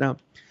Jesus. Now,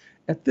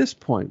 at this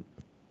point,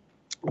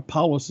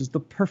 Apollos is the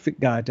perfect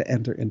guy to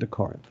enter into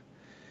Corinth.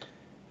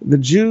 The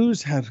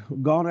Jews had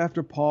gone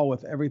after Paul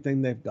with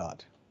everything they've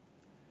got.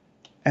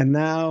 And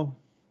now,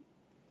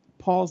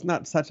 Paul's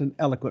not such an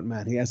eloquent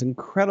man. He has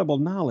incredible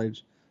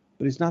knowledge,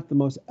 but he's not the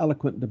most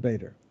eloquent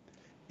debater.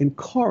 In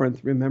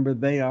Corinth, remember,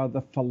 they are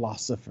the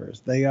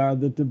philosophers, they are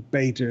the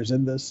debaters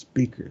and the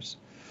speakers.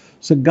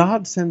 So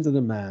God sends in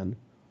a man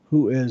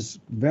who is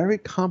very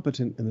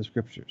competent in the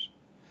scriptures,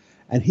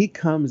 and he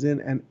comes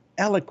in and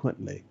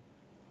eloquently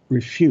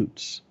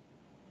refutes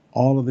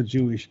all of the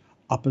Jewish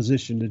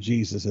opposition to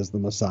Jesus as the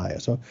Messiah.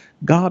 So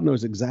God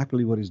knows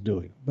exactly what he's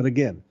doing. But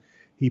again,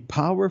 he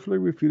powerfully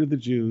refuted the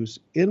Jews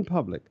in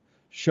public,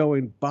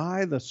 showing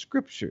by the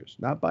scriptures,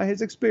 not by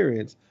his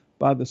experience,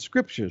 by the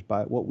scriptures,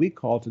 by what we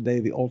call today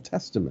the Old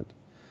Testament,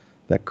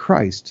 that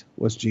Christ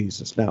was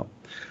Jesus. Now,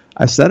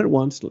 I said it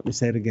once, let me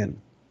say it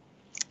again.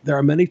 There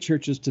are many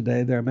churches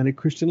today, there are many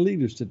Christian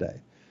leaders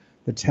today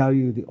that tell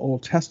you the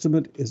Old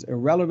Testament is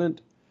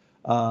irrelevant,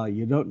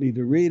 you don't need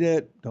to read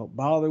it, don't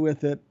bother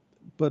with it.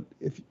 But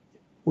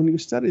when you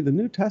study the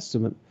New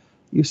Testament,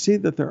 you see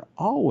that they're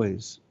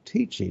always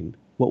teaching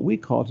what we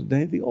call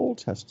today the Old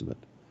Testament.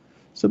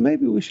 So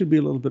maybe we should be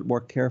a little bit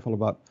more careful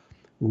about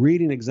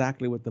reading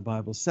exactly what the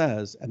Bible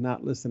says and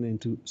not listening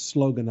to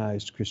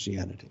sloganized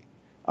Christianity.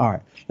 All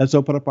right, let's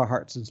open up our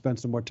hearts and spend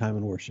some more time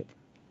in worship.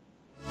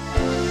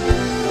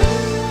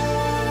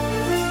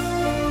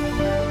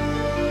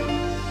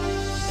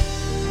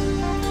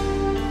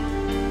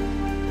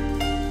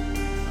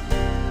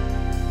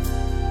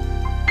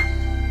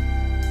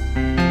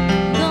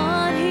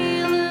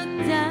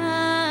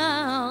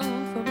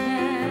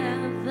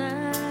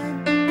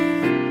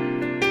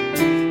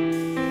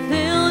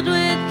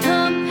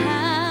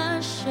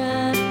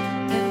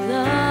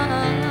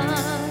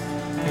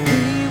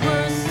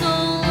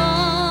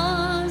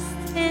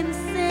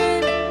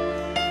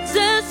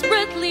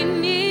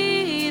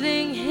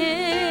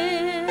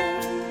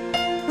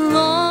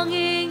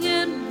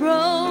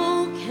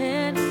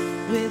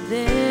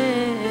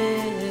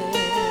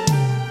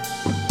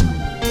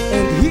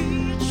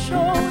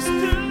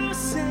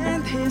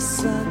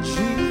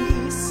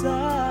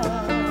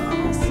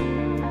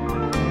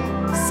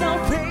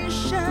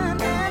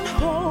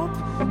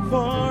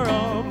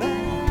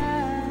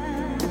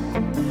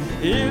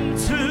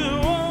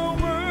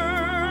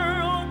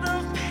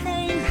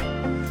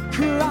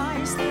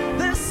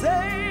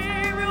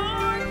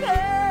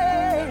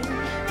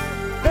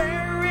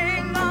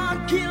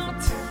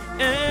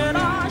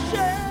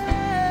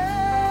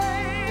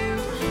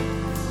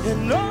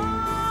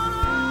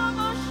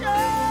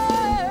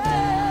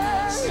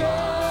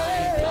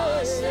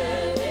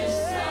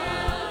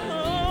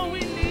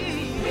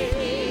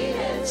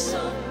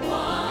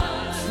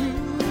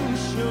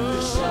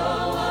 Show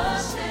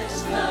us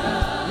His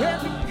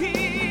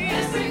love.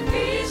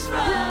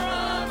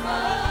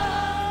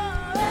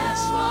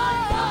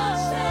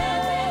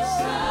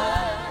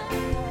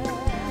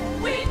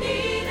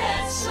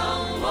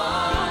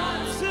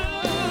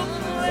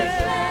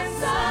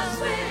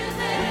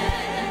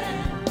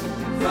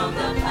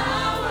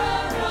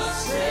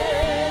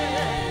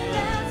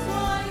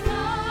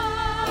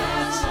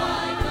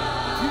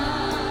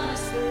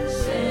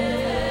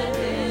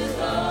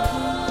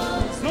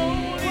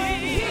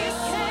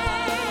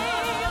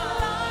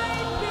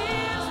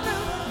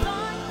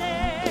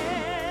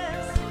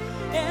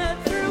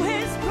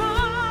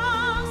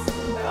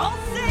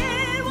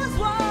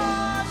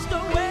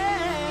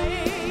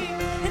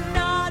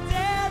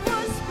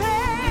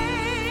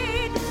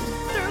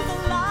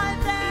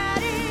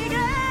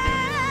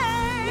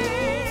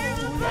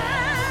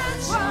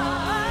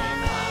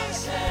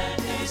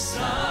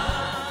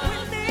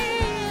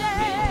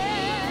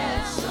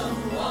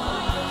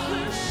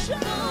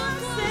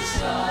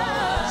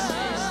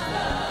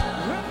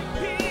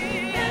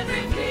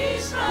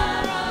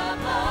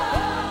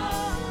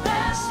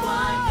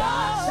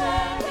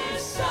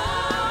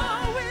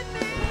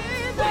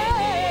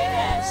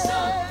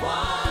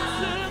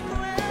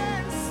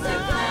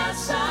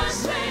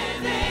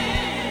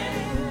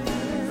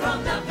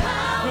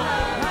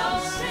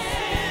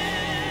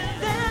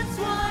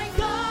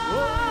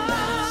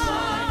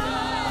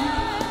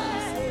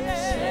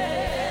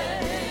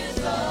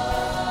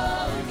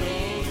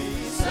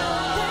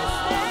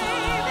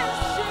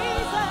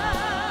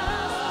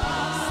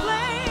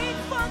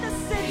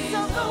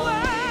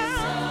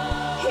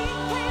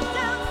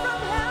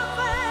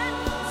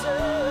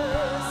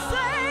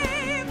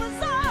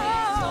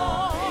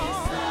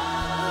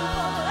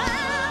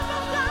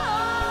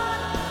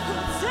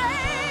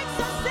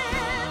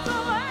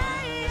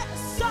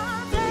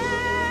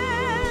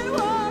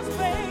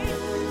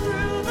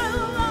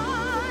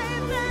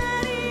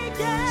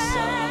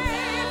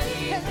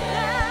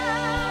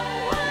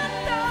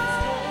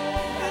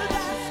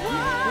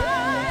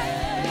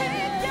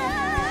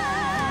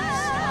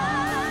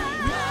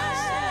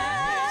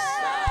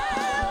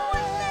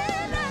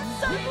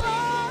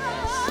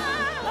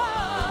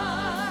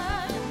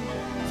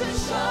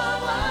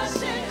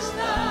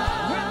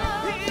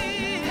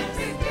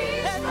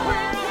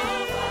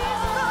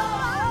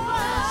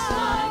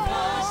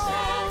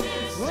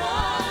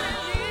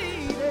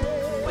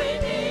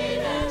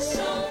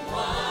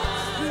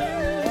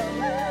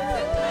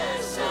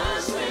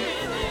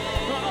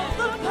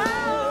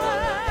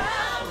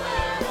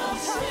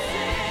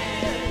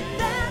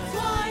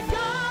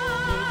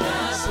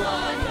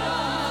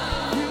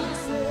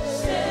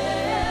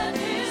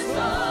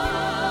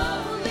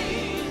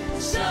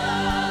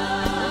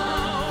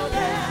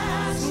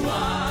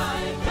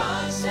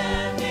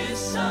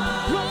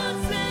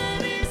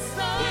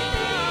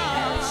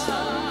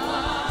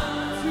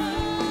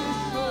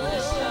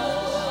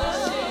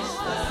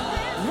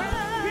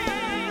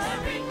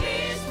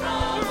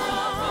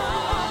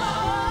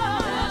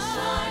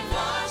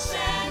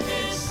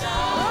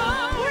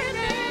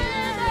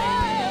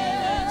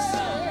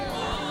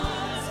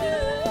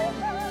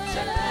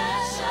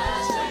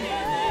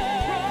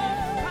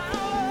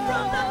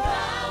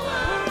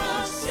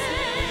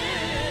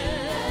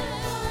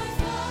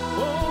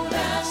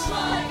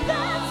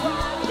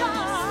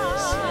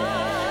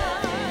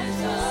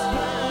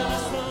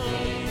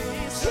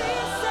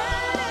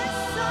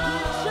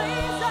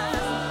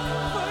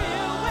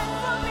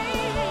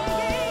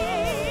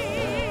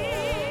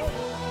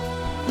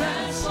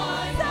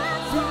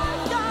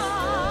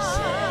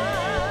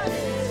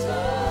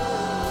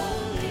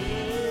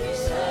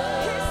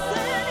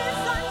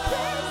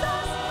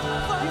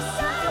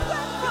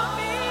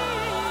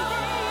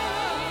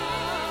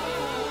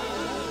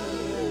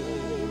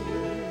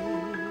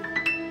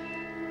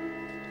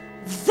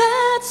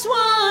 That's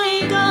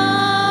why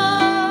God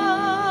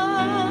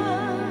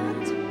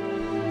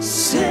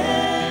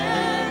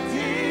set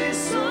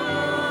His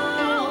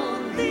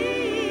only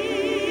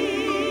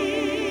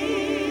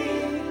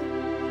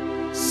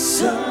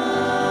Son.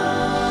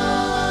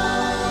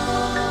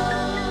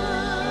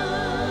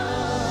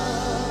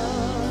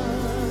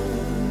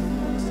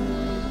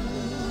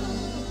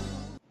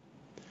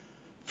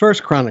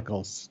 First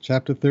Chronicles,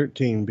 chapter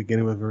 13,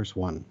 beginning with verse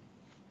 1.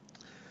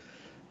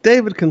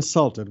 David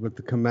consulted with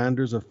the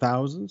commanders of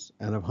thousands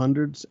and of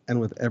hundreds and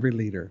with every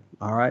leader.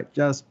 All right,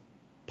 just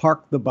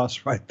park the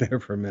bus right there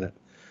for a minute.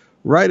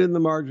 Right in the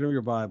margin of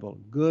your Bible,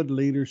 good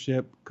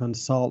leadership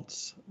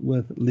consults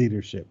with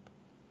leadership.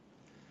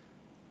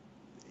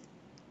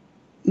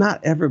 Not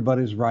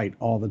everybody's right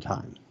all the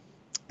time.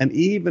 And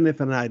even if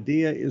an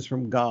idea is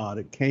from God,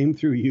 it came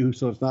through you,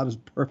 so it's not as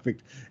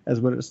perfect as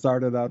when it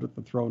started out at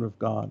the throne of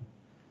God.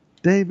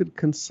 David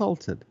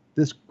consulted.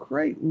 This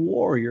great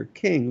warrior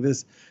king,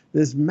 this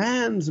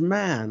man's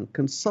man,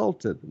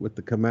 consulted with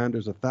the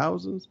commanders of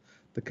thousands,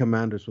 the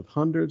commanders with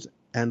hundreds,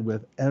 and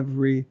with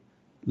every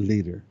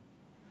leader.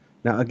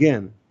 Now,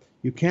 again,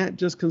 you can't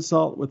just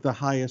consult with the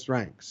highest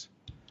ranks.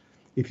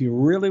 If you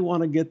really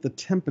want to get the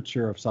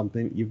temperature of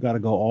something, you've got to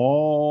go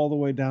all the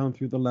way down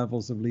through the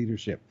levels of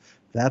leadership.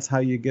 That's how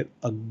you get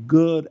a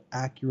good,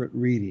 accurate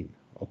reading,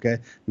 okay?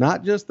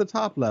 Not just the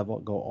top level,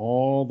 go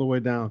all the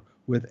way down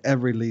with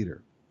every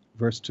leader.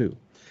 Verse 2.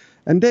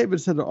 And David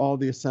said to all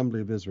the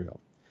assembly of Israel,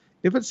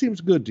 if it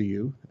seems good to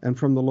you, and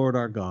from the Lord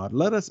our God,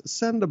 let us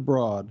send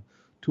abroad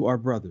to our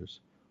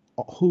brothers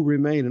who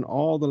remain in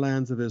all the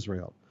lands of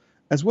Israel,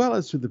 as well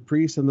as to the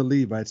priests and the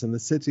Levites in the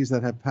cities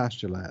that have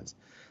pasture lands,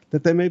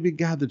 that they may be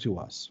gathered to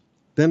us.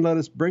 Then let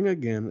us bring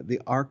again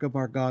the ark of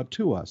our God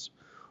to us,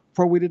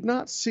 for we did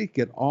not seek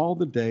it all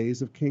the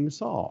days of King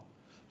Saul.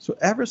 So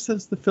ever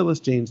since the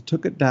Philistines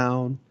took it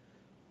down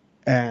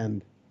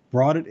and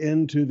brought it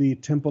into the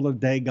temple of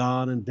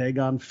Dagon, and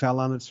Dagon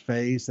fell on its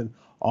face, and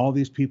all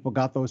these people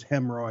got those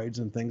hemorrhoids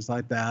and things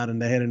like that,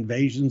 and they had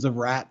invasions of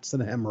rats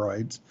and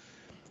hemorrhoids.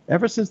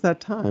 Ever since that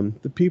time,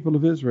 the people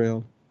of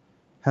Israel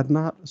had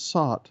not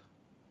sought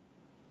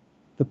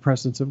the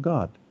presence of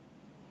God.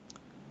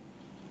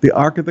 The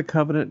Ark of the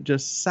Covenant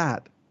just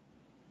sat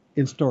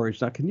in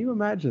storage. Now, can you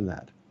imagine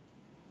that?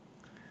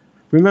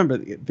 Remember,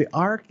 the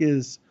Ark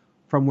is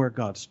from where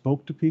God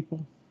spoke to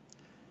people.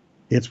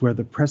 It's where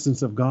the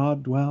presence of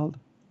God dwelled,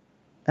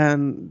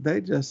 and they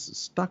just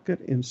stuck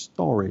it in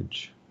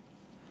storage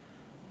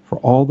for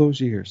all those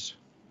years.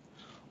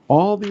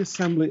 All the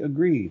assembly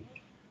agreed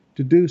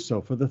to do so,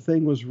 for the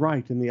thing was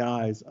right in the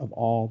eyes of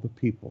all the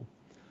people.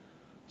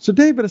 So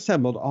David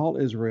assembled all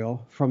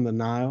Israel from the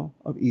Nile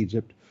of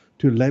Egypt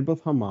to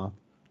Leboth Hamath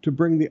to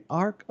bring the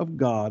ark of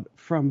God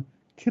from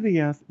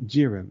Kiriath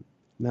Jearim.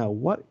 Now,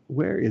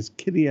 where is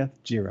Kiriath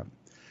Jearim?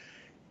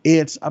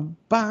 It's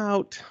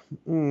about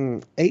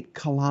 8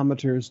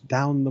 kilometers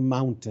down the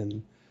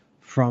mountain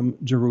from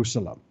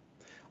Jerusalem.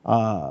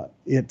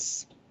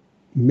 It's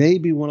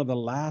maybe one of the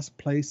last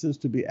places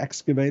to be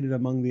excavated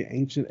among the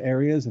ancient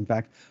areas. In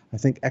fact, I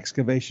think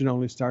excavation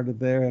only started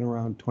there in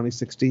around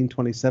 2016,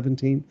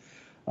 2017.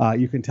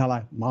 You can tell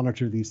I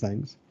monitor these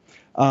things.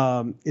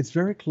 It's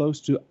very close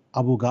to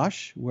Abu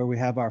Ghosh, where we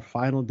have our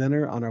final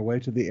dinner on our way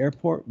to the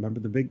airport. Remember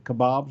the big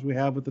kebabs we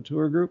have with the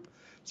tour group?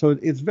 So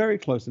it's very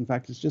close. In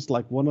fact, it's just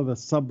like one of the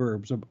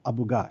suburbs of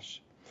Abu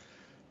Ghosh.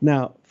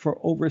 Now, for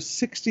over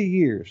 60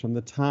 years, from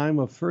the time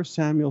of 1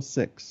 Samuel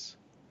 6,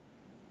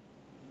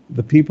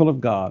 the people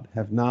of God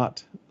have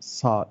not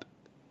sought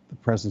the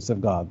presence of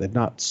God. They've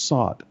not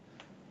sought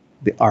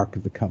the Ark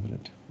of the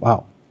Covenant.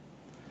 Wow.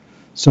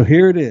 So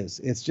here it is.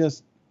 It's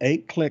just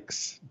 8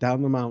 clicks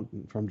down the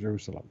mountain from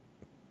Jerusalem.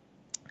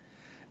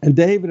 And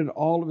David and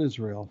all of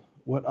Israel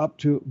went up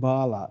to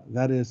Baalah,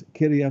 that is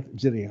Kiriath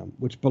Jearim,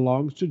 which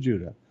belongs to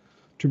Judah,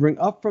 to bring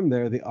up from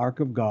there the ark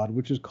of God,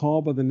 which is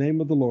called by the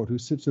name of the Lord, who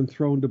sits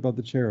enthroned above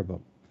the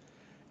cherubim.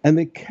 And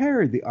they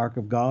carried the ark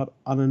of God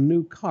on a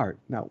new cart.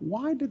 Now,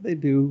 why did they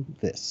do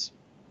this?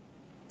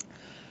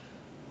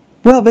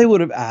 Well, they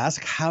would have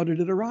asked, how did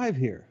it arrive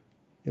here?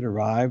 It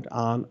arrived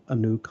on a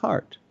new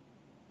cart.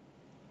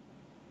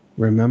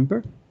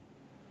 Remember?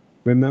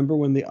 Remember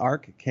when the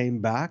ark came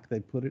back,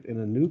 they put it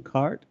in a new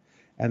cart,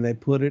 and they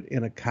put it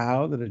in a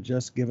cow that had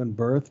just given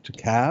birth to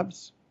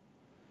calves,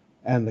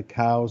 and the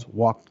cows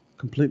walked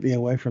completely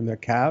away from their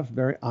calves,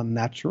 very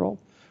unnatural.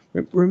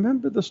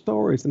 Remember the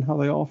stories and how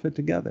they all fit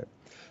together.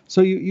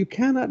 So you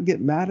cannot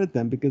get mad at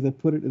them because they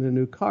put it in a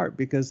new cart,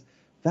 because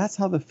that's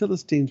how the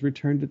Philistines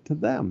returned it to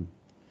them.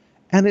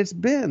 And it's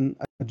been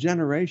a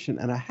generation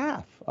and a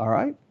half, all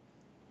right?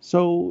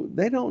 So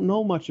they don't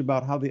know much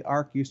about how the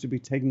ark used to be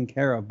taken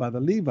care of by the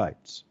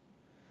Levites.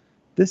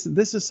 This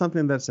is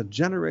something that's a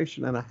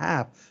generation and a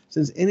half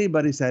since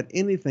anybody's had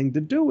anything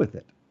to do with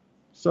it.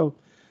 So,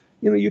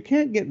 you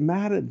can't get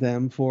mad at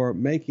them for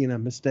making a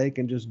mistake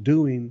and just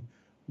doing,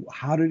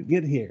 how did it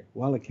get here?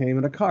 Well, it came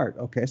in a cart.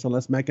 Okay, so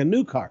let's make a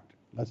new cart.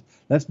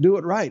 Let's do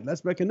it right.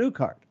 Let's make a new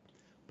cart.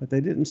 But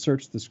they didn't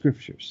search the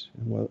scriptures.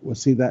 And we'll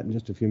see that in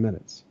just a few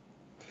minutes.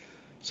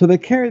 So they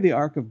carried the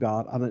ark of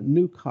God on a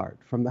new cart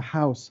from the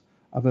house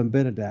of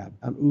Abinadab,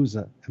 and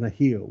Uzzah and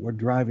Ahio were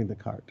driving the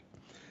cart.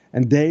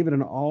 And David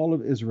and all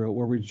of Israel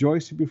were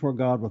rejoicing before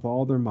God with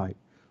all their might,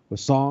 with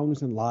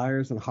songs and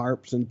lyres and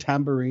harps and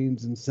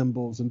tambourines and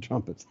cymbals and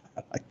trumpets.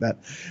 I like that.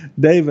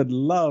 David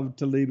loved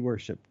to lead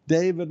worship.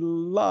 David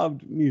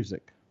loved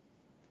music.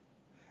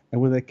 And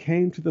when they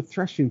came to the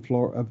threshing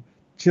floor of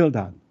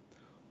Childan,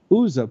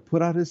 Uzzah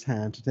put out his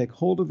hand to take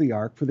hold of the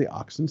ark, for the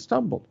oxen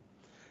stumbled.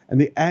 And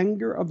the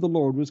anger of the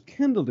Lord was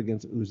kindled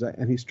against Uzzah,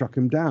 and he struck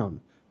him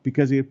down,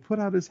 because he had put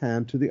out his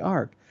hand to the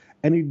ark.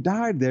 And he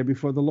died there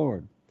before the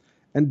Lord.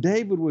 And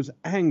David was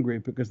angry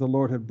because the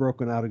Lord had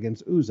broken out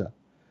against Uzzah.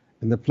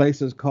 And the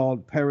place is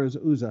called Perez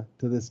Uzzah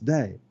to this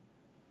day.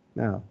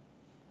 Now,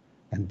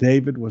 and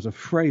David was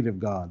afraid of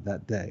God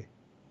that day.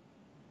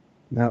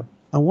 Now,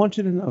 I want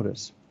you to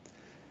notice,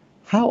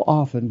 how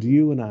often do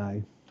you and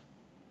I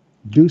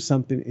do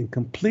something in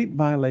complete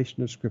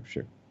violation of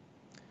Scripture?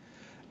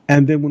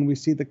 And then when we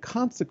see the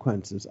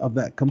consequences of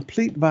that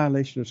complete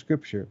violation of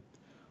Scripture,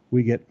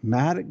 we get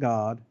mad at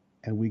God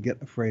and we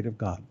get afraid of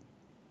God.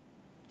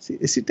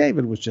 See,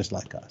 David was just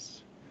like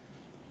us.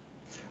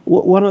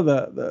 One of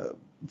the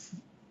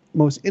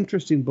most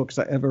interesting books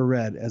I ever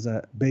read as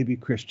a baby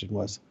Christian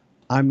was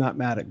I'm Not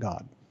Mad at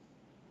God.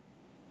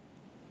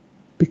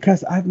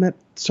 Because I've met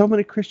so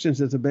many Christians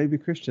as a baby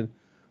Christian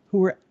who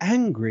were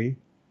angry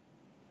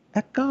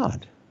at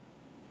God.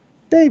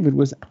 David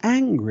was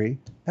angry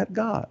at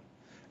God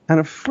and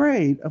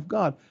afraid of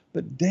God.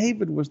 But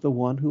David was the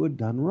one who had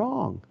done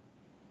wrong.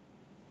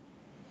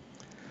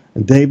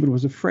 And David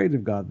was afraid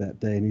of God that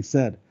day, and he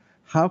said,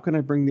 how can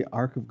I bring the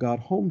ark of God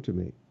home to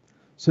me?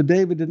 So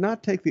David did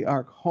not take the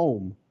ark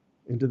home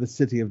into the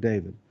city of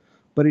David,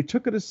 but he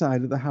took it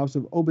aside to the house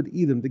of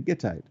Obed-Edom the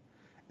Gittite.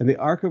 And the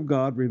ark of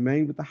God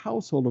remained with the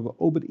household of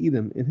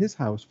Obed-Edom in his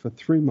house for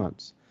 3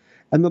 months.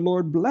 And the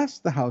Lord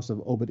blessed the house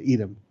of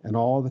Obed-Edom and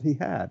all that he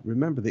had.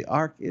 Remember, the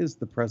ark is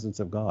the presence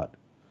of God.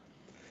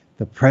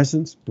 The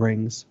presence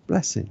brings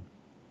blessing.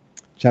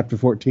 Chapter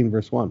 14,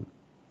 verse 1.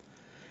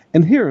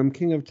 And Hiram,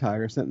 king of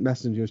Tyre, sent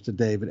messengers to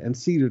David and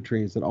cedar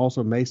trees and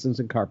also masons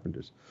and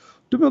carpenters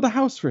to build a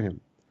house for him.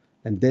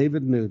 And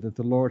David knew that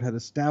the Lord had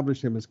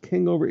established him as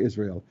king over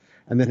Israel,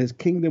 and that his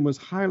kingdom was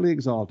highly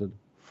exalted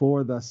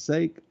for the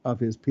sake of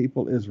his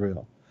people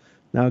Israel.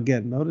 Now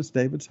again, notice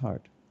David's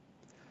heart.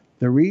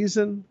 The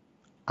reason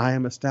I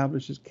am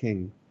established as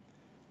king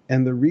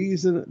and the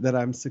reason that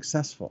I'm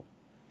successful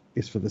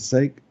is for the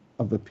sake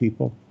of the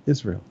people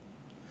Israel.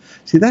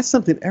 See, that's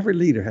something every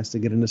leader has to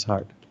get in his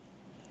heart.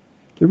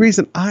 The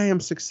reason I am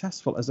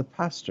successful as a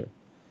pastor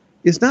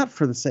is not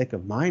for the sake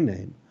of my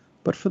name,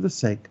 but for the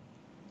sake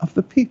of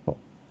the people.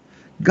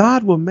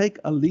 God will make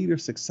a leader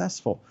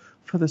successful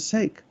for the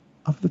sake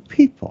of the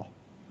people.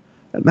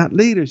 Not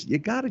leaders, you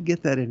got to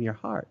get that in your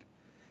heart.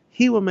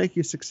 He will make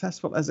you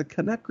successful as a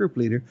Connect Group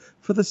leader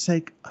for the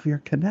sake of your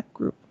Connect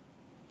Group.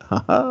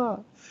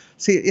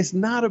 See, it's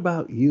not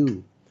about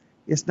you.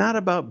 It's not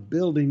about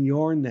building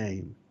your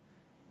name.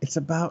 It's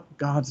about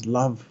God's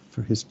love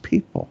for his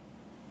people.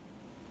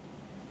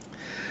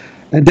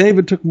 And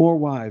David took more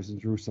wives in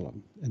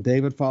Jerusalem, and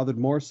David fathered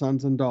more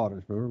sons and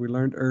daughters. Remember, we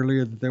learned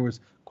earlier that there was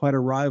quite a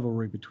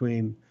rivalry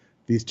between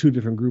these two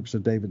different groups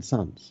of David's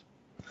sons.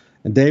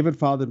 And David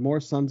fathered more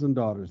sons and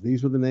daughters.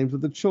 These were the names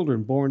of the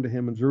children born to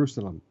him in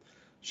Jerusalem: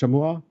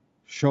 Shammua,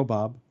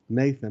 Shobab,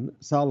 Nathan,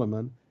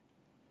 Solomon,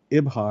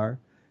 Ibhar,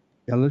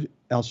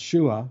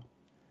 Elshua,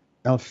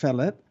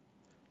 Elphelet,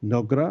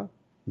 Nogra,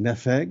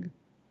 Nepheg,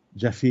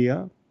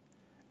 Japhia,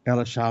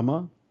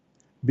 Elishama,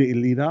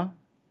 Beelida,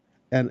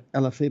 and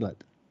Eliphelet.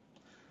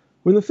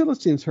 When the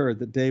Philistines heard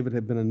that David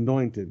had been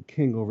anointed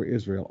king over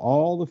Israel,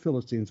 all the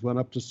Philistines went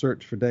up to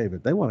search for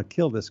David. They want to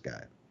kill this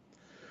guy.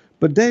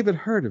 But David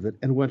heard of it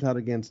and went out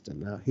against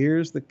him. Now,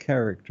 here's the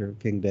character of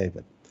King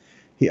David.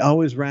 He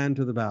always ran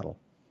to the battle.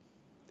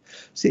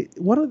 See,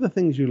 one of the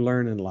things you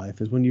learn in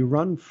life is when you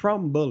run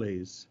from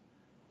bullies,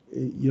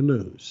 you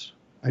lose,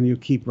 and you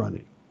keep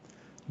running.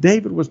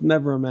 David was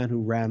never a man who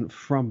ran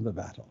from the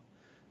battle.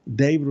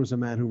 David was a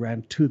man who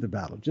ran to the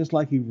battle. Just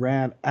like he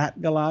ran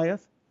at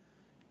Goliath,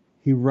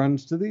 he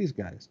runs to these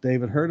guys.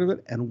 David heard of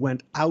it and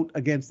went out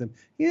against them.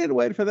 He didn't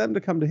wait for them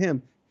to come to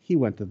him. He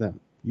went to them.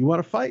 You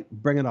want to fight?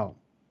 Bring it on.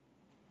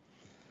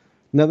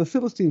 Now the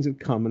Philistines had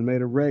come and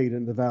made a raid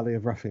in the valley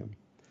of Rephaim.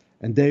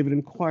 And David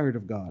inquired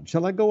of God,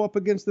 shall I go up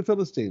against the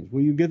Philistines?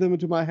 Will you give them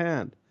into my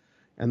hand?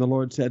 And the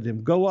Lord said to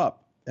him, go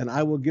up, and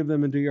I will give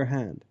them into your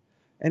hand.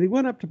 And he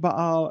went up to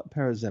Baal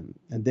Perazim,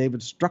 and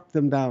David struck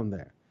them down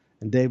there.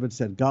 And David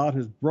said, God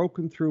has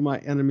broken through my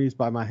enemies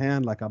by my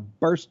hand like a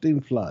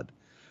bursting flood.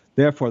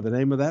 Therefore the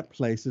name of that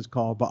place is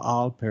called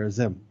Baal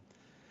Perazim.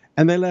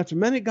 And they left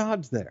many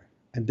gods there.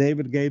 And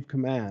David gave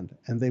command,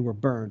 and they were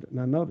burned.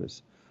 Now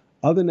notice,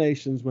 other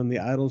nations, when the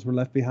idols were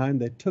left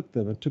behind, they took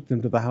them and took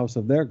them to the house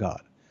of their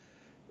God.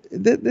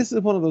 This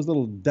is one of those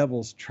little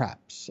devil's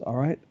traps, all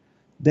right?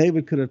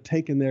 David could have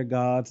taken their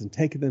gods and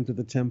taken them to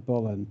the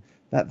temple, and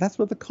that's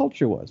what the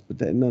culture was. But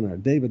no,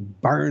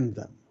 David burned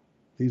them.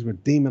 These were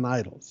demon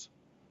idols.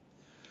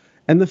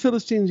 And the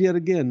Philistines yet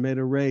again made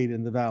a raid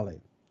in the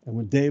valley. And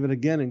when David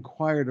again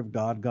inquired of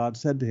God, God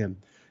said to him,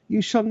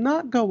 "You shall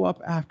not go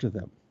up after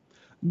them.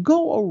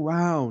 Go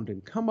around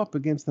and come up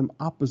against them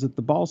opposite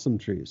the balsam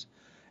trees.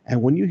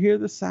 And when you hear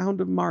the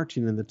sound of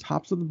marching in the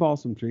tops of the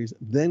balsam trees,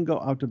 then go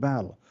out to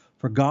battle.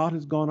 For God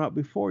has gone out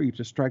before you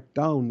to strike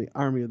down the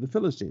army of the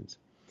Philistines."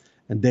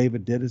 And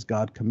David did as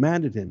God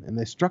commanded him, and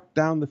they struck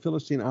down the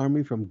Philistine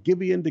army from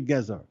Gibeon to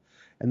Gezer.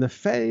 And the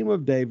fame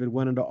of David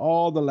went into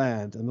all the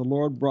lands, and the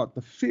Lord brought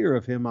the fear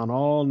of him on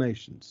all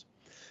nations.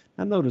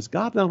 Now notice,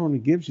 God not only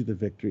gives you the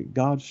victory,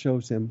 God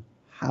shows him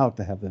how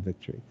to have the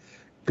victory.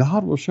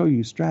 God will show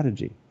you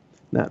strategy.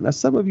 Now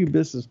some of you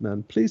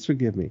businessmen, please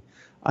forgive me.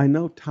 I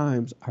know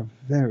times are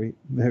very,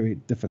 very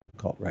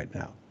difficult right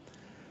now,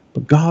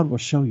 but God will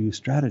show you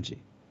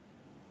strategy.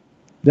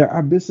 There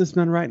are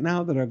businessmen right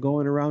now that are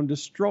going around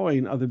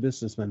destroying other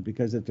businessmen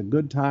because it's a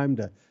good time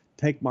to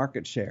take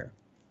market share.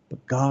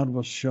 But God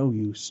will show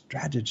you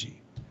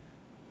strategy.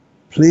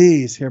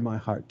 Please hear my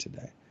heart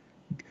today.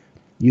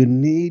 You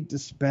need to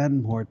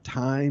spend more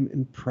time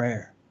in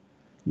prayer.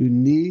 You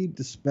need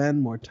to spend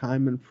more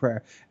time in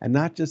prayer and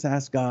not just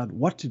ask God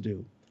what to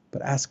do,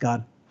 but ask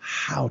God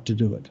how to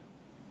do it.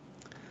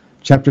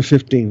 Chapter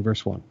 15,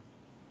 verse 1.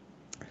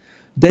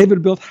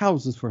 David built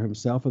houses for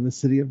himself in the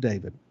city of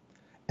David,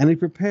 and he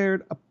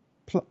prepared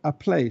a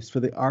place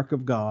for the ark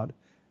of God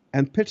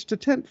and pitched a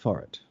tent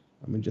for it.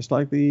 Just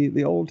like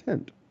the old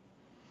tent.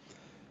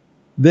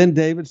 Then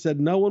David said,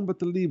 "No one but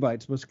the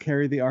Levites must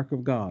carry the ark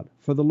of God,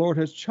 for the Lord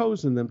has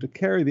chosen them to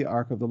carry the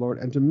ark of the Lord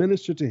and to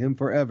minister to him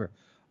forever."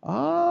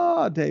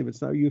 Ah, David,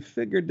 so you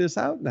figured this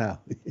out now.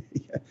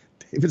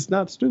 David's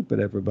not stupid,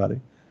 everybody.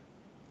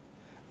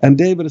 And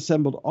David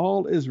assembled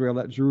all Israel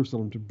at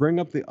Jerusalem to bring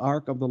up the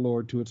ark of the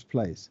Lord to its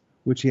place,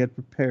 which he had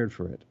prepared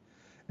for it.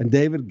 And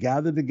David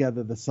gathered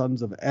together the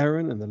sons of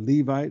Aaron and the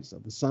Levites,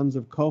 of the sons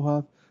of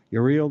Kohath,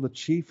 Uriel the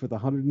chief with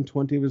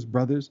 120 of his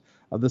brothers,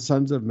 of the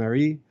sons of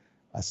Merari,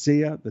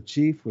 Asaiah the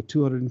chief with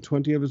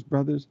 220 of his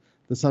brothers,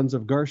 the sons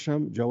of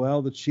Gershom,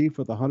 Joel the chief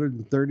with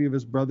 130 of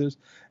his brothers,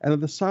 and of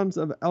the sons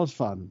of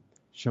Elphan,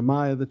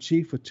 Shemaiah the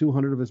chief with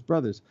 200 of his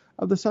brothers,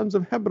 of the sons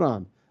of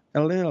Hebron,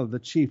 Eliel the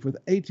chief with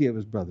 80 of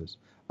his brothers,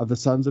 of the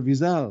sons of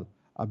Uziel,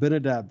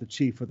 Abinadab the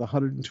chief with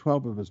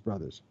 112 of his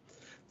brothers.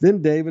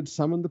 Then David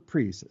summoned the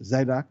priests,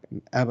 Zadok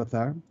and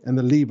Abiathar, and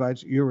the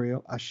Levites,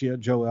 Uriel, Ashiah,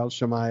 Joel,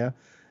 Shemaiah,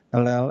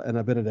 Eliel, and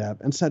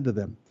Abinadab, and said to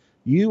them,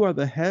 "You are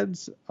the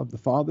heads of the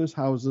fathers'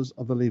 houses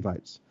of the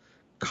Levites.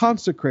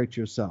 Consecrate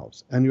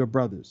yourselves and your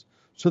brothers,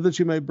 so that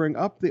you may bring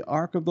up the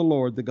ark of the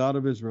Lord, the God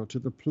of Israel, to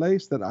the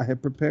place that I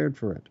have prepared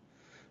for it.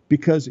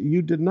 Because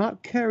you did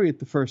not carry it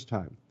the first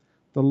time,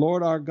 the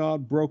Lord our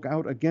God broke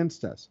out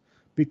against us,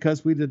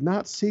 because we did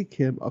not seek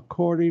him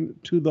according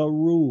to the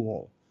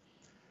rule."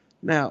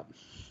 Now,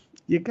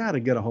 you got to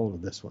get a hold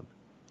of this one.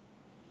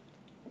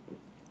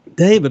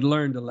 David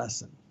learned a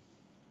lesson.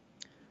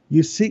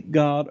 You seek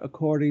God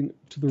according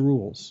to the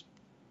rules.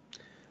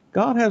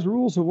 God has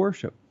rules of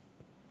worship.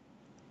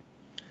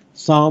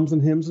 Psalms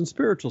and hymns and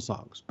spiritual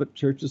songs, but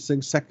churches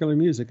sing secular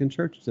music in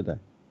church today.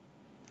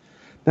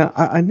 Now,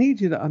 I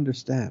need you to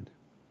understand.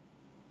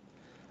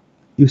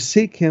 You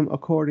seek him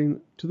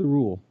according to the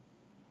rule.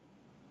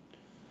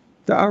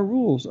 There are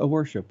rules of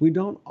worship. We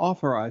don't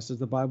authorize, as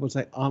the Bible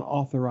says,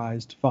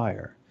 unauthorized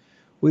fire.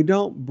 We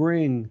don't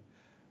bring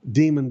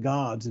demon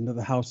gods into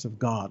the house of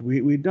God.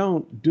 We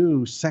don't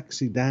do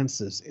sexy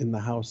dances in the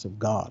house of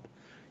God.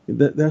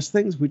 There's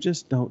things we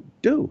just don't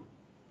do.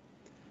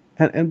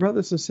 And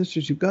brothers and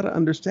sisters, you've got to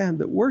understand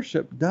that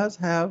worship does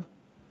have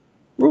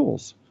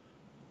rules.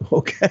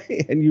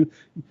 Okay? And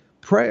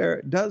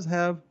prayer does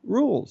have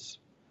rules.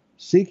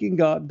 Seeking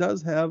God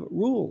does have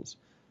rules.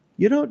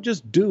 You don't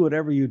just do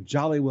whatever you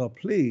jolly well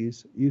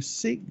please. You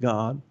seek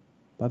God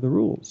by the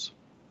rules.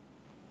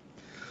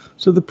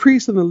 So the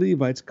priests and the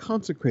Levites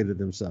consecrated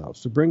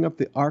themselves to bring up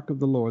the ark of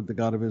the Lord, the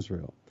God of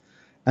Israel.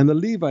 And the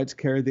Levites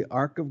carried the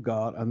ark of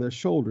God on their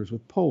shoulders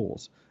with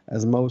poles,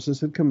 as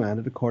Moses had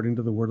commanded according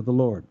to the word of the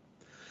Lord.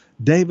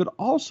 David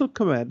also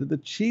commanded the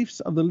chiefs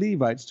of the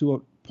Levites to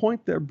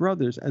appoint their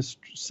brothers as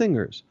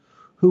singers,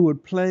 who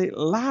would play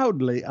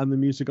loudly on the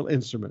musical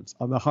instruments,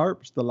 on the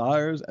harps, the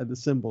lyres, and the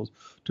cymbals,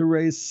 to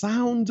raise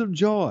sounds of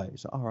joy.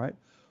 So, all right,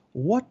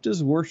 what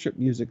does worship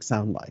music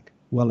sound like?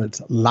 Well,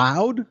 it's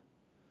loud,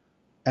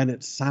 and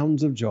it's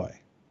sounds of joy.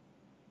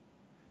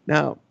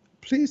 Now,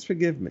 please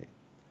forgive me.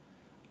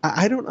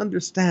 I don't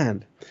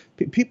understand.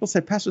 People say,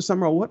 Pastor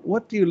Summerall,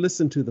 what do you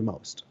listen to the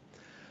most?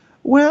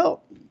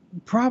 Well,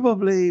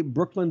 probably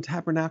Brooklyn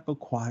Tabernacle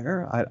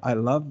Choir. I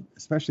love,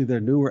 especially their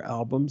newer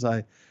albums.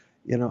 I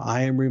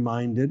Am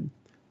Reminded.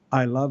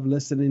 I love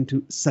listening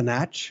to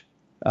Sanach.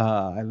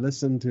 I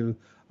listen to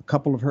a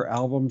couple of her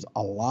albums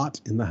a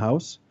lot in the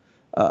house.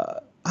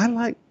 I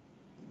like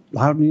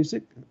loud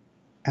music,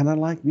 and I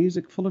like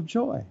music full of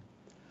joy.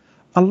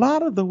 A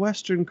lot of the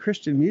Western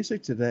Christian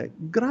music today,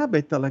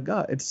 grabe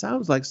talaga. It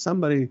sounds like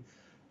somebody,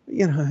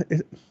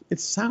 it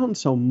sounds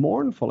so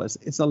mournful.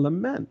 It's a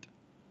lament.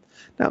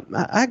 Now,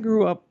 I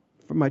grew up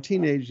from my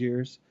teenage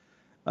years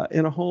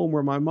in a home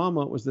where my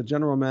mama was the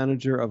general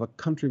manager of a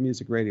country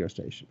music radio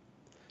station.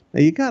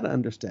 Now, you got to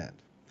understand,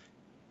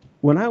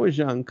 when I was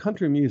young,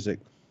 country music,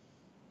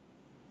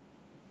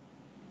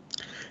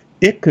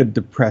 it could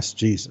depress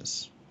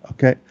Jesus,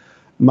 okay?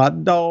 My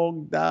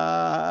dog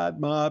died,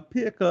 my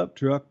pickup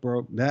truck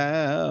broke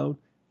down.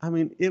 I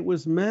mean, it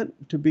was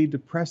meant to be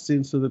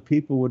depressing so that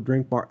people would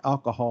drink more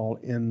alcohol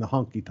in the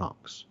honky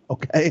tonks,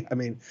 okay? I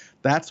mean,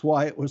 that's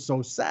why it was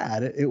so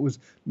sad. It was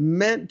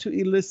meant to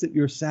elicit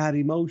your sad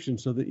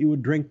emotions so that you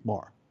would drink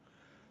more.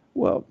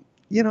 Well,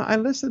 I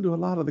listen to a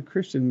lot of the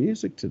Christian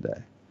music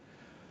today.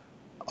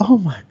 Oh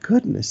my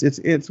goodness,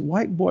 it's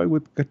white boy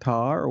with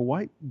guitar or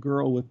white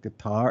girl with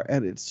guitar,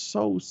 and it's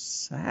so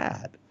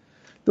sad.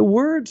 The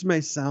words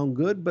may sound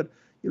good, but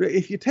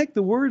if you take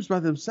the words by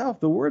themselves,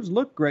 the words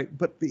look great,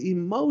 but the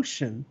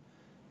emotion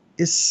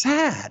is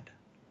sad.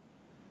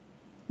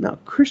 Now,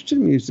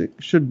 Christian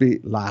music should be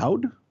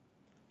loud,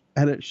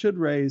 and it should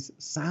raise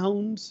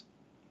sounds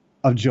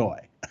of joy.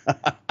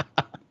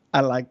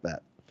 I like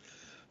that.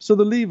 So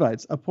the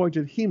Levites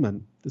appointed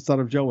Heman, the son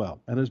of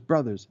Joel, and his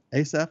brothers,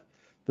 Asaph,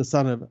 the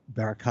son of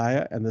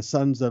Berechiah, and the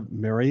sons of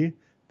Merari,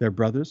 their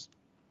brothers,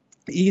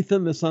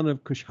 Ethan, the son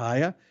of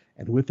Cushiah,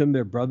 and with him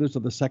their brothers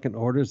of the second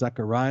order,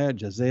 Zechariah,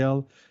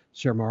 Jaziel,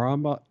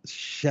 Shemirath,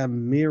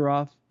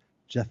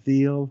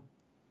 Jehiel,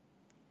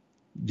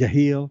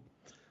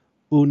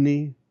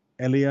 Uni,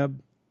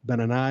 Eliab,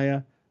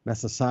 Benaniah,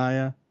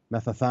 Messiah,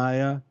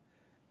 Methathiah,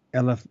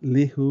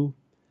 Elihu,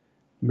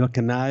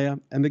 Milkaniah,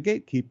 and the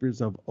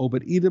gatekeepers of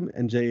Obed-Edom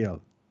and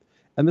Jael.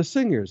 And the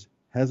singers,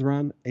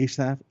 Hezron,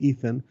 Asaph,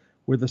 Ethan,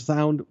 were the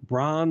sound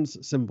bronze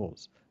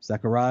cymbals.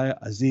 Zechariah,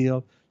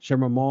 Aziel,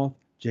 Shemiramoth,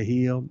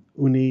 Jehiel,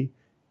 Uni,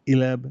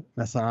 Elab,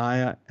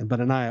 Messiah, and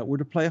Benaniah were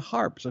to play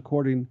harps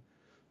according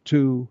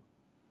to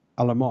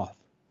Alamoth.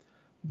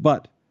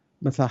 But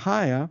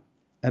Methahiah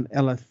and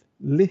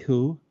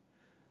Elihu,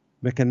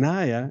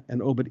 Mechaniah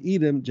and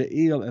Obed-Edom,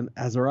 Jael, and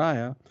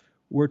Azariah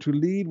were to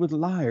lead with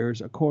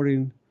lyres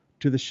according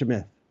to the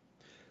Shemith.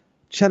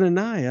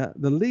 Chenaniah,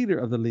 the leader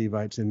of the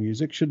Levites in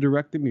music, should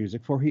direct the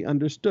music, for he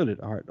understood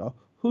it. All right,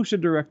 who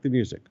should direct the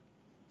music?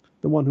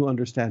 The one who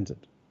understands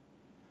it.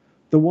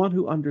 The one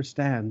who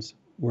understands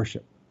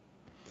worship.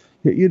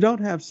 You don't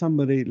have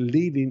somebody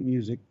leading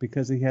music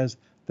because he has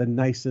the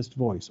nicest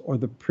voice or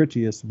the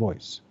prettiest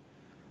voice.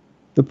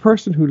 The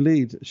person who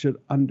leads should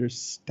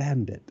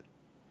understand it.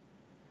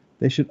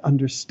 They should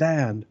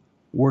understand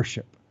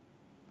worship.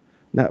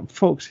 Now,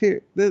 folks,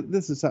 here,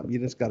 this is something you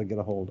just got to get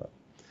a hold of.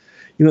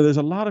 There's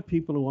a lot of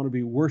people who want to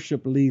be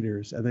worship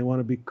leaders and they want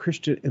to be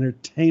Christian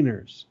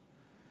entertainers.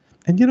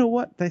 And you know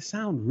what? They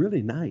sound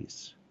really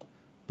nice,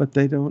 but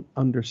they don't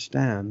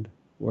understand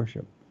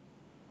worship.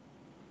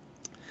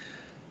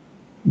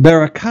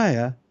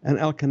 Berechiah and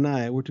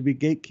Elkanah were to be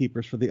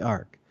gatekeepers for the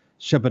ark.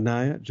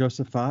 Shebaniah,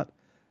 Josaphat,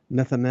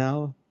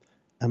 Nethanel,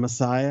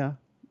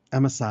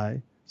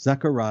 Amasai,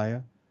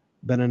 Zechariah,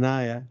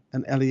 Benaniah,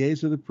 and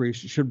Eleazar the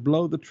priest should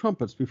blow the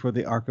trumpets before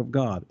the ark of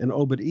God. And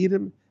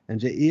Obed-Edom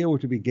and Jael were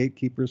to be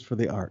gatekeepers for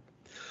the ark.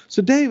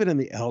 So David and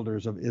the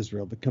elders of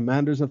Israel, the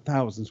commanders of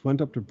thousands, went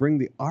up to bring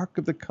the ark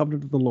of the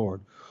covenant of the Lord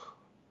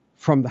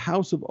from the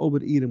house of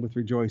Obed-Edom with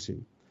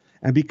rejoicing.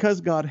 And because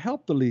God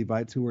helped the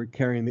Levites who were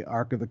carrying the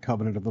ark of the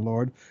covenant of the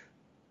Lord,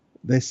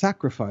 they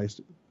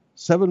sacrificed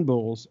 7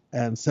 bulls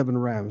and 7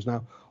 rams.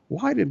 Now,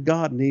 why did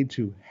God need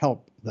to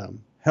help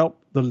them, help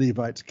the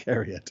Levites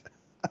carry it?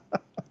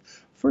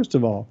 First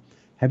of all,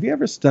 have you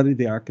ever studied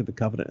the Ark of the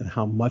Covenant and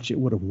how much it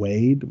would have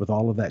weighed with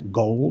all of that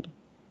gold?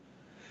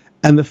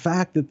 And the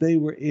fact that they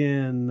were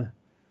in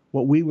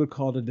what we would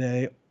call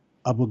today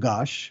Abu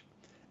Ghosh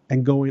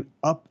and going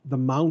up the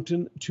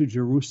mountain to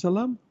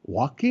Jerusalem,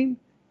 walking,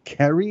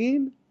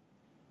 carrying.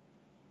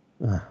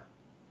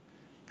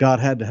 God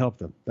had to help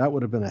them. That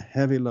would have been a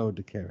heavy load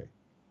to carry.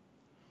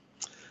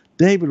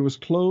 David was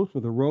clothed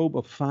with a robe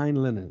of fine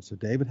linen. So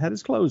David had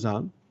his clothes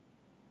on.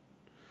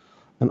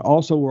 And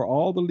also were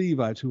all the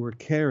Levites who were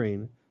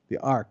carrying the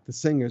ark, the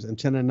singers, and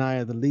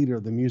Chenaniah, the leader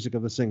of the music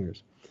of the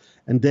singers.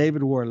 And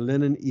David wore a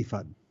linen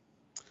ephod.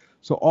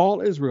 So all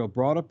Israel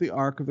brought up the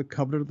ark of the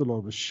covenant of the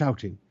Lord with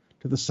shouting,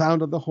 to the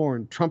sound of the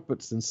horn,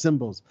 trumpets, and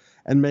cymbals,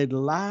 and made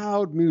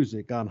loud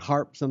music on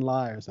harps and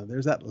lyres. Now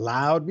there's that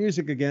loud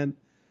music again.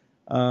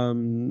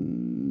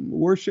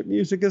 Worship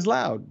music is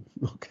loud,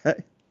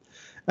 okay?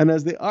 And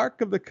as the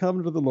ark of the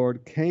covenant of the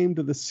Lord came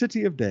to the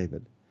city of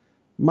David,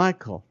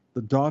 Michal,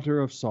 the daughter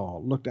of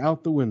Saul, looked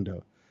out the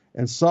window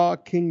and saw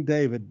King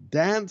David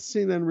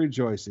dancing and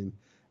rejoicing,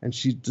 and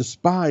she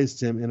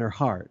despised him in her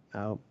heart.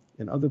 Now,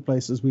 in other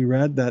places we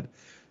read that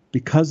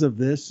because of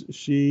this,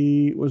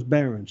 she was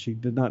barren. She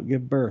did not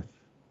give birth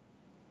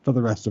for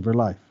the rest of her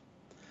life.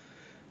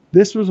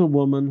 This was a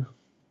woman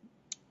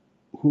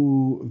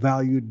who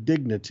valued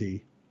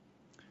dignity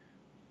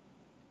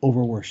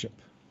over worship.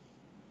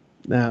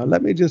 Now,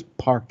 let me just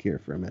park here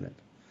for a minute.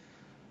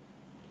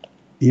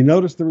 You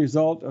notice the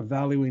result of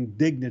valuing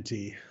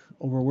dignity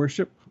over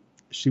worship?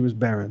 She was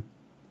barren.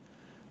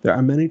 There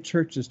are many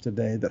churches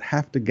today that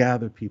have to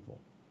gather people.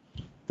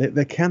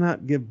 They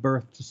cannot give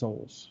birth to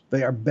souls.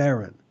 They are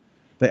barren.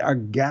 They are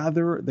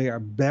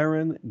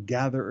barren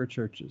gatherer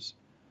churches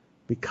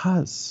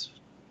because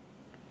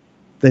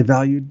they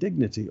value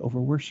dignity over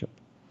worship.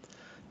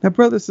 Now,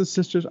 brothers and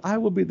sisters, I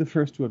will be the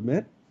first to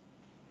admit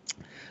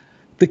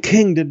the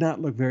king did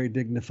not look very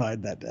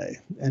dignified that day.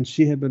 And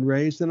she had been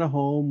raised in a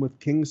home with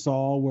King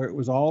Saul where it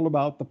was all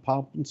about the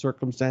pomp and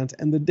circumstance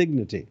and the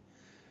dignity.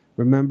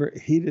 Remember,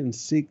 he didn't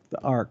seek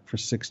the ark for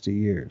 60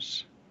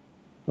 years.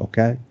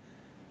 Okay?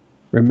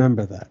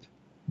 Remember that.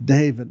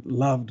 David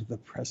loved the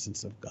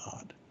presence of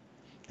God.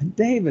 And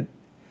David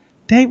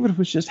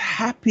was just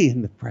happy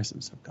in the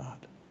presence of God.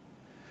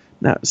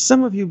 Now,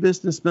 some of you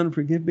businessmen,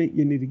 forgive me,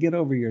 you need to get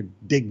over your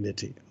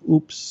dignity.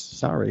 Oops,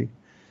 sorry.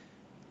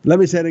 Let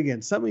me say it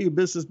again. Some of you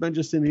businessmen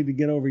just need to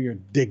get over your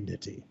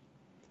dignity.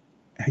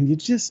 And you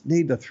just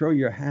need to throw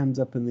your hands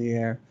up in the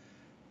air.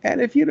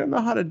 And if you don't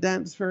know how to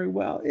dance very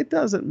well, it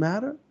doesn't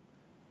matter.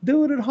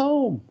 Do it at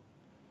home.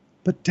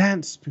 But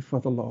dance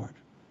before the Lord.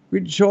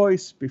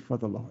 Rejoice before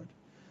the Lord.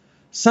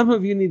 Some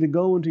of you need to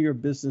go into your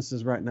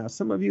businesses right now.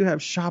 Some of you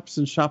have shops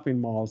and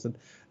shopping malls, and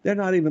they're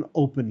not even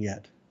open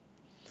yet.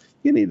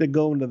 You need to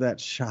go into that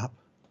shop.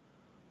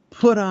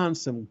 Put on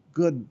some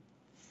good,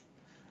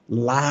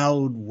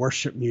 loud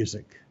worship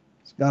music.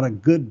 It's got a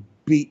good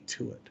beat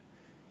to it.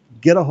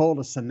 Get a hold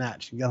of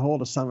Sinach. Get a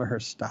hold of some of her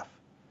stuff.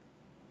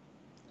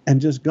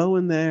 And just go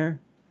in there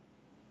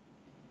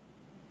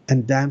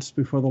and dance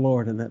before the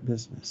Lord in that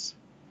business.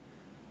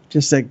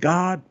 Just say,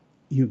 God,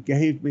 you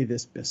gave me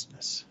this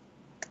business.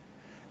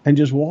 And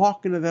just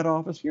walk into that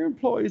office. Your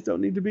employees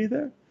don't need to be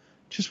there.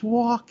 Just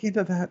walk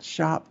into that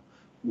shop.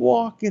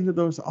 Walk into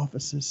those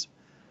offices.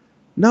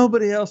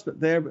 Nobody else but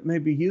there, but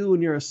maybe you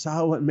and your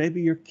asawa and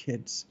maybe your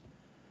kids.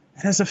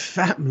 And as a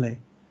family,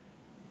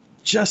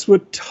 just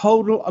with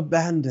total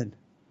abandon,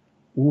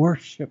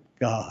 worship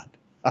God.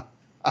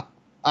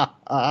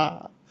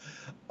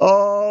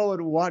 Oh,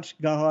 and watch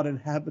God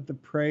inhabit the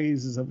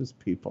praises of his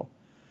people.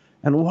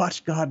 And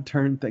watch God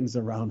turn things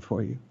around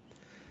for you.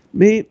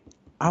 Me,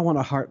 I want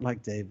a heart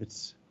like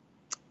David's.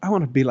 I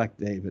want to be like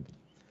David.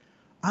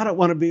 I don't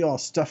want to be all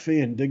stuffy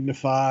and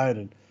dignified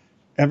and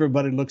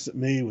everybody looks at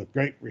me with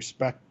great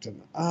respect.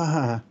 And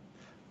I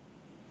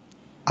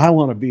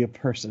want to be a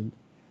person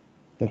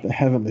that the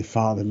Heavenly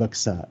Father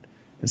looks at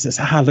and says,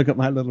 look at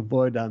my little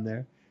boy down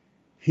there.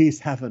 He's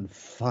having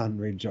fun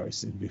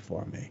rejoicing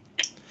before me.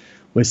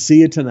 We'll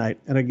see you tonight.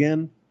 And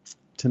again,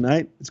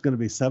 tonight it's going to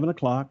be 7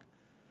 o'clock.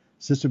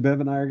 Sister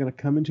Bev and I are going to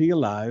come into you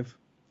live.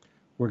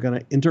 We're going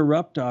to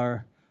interrupt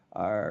our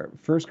 1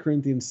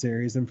 Corinthians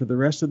series. And for the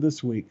rest of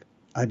this week,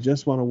 I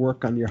just want to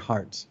work on your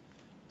hearts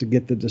to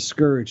get the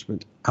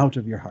discouragement out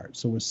of your heart.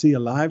 So we'll see you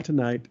live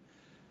tonight,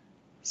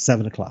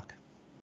 7 o'clock.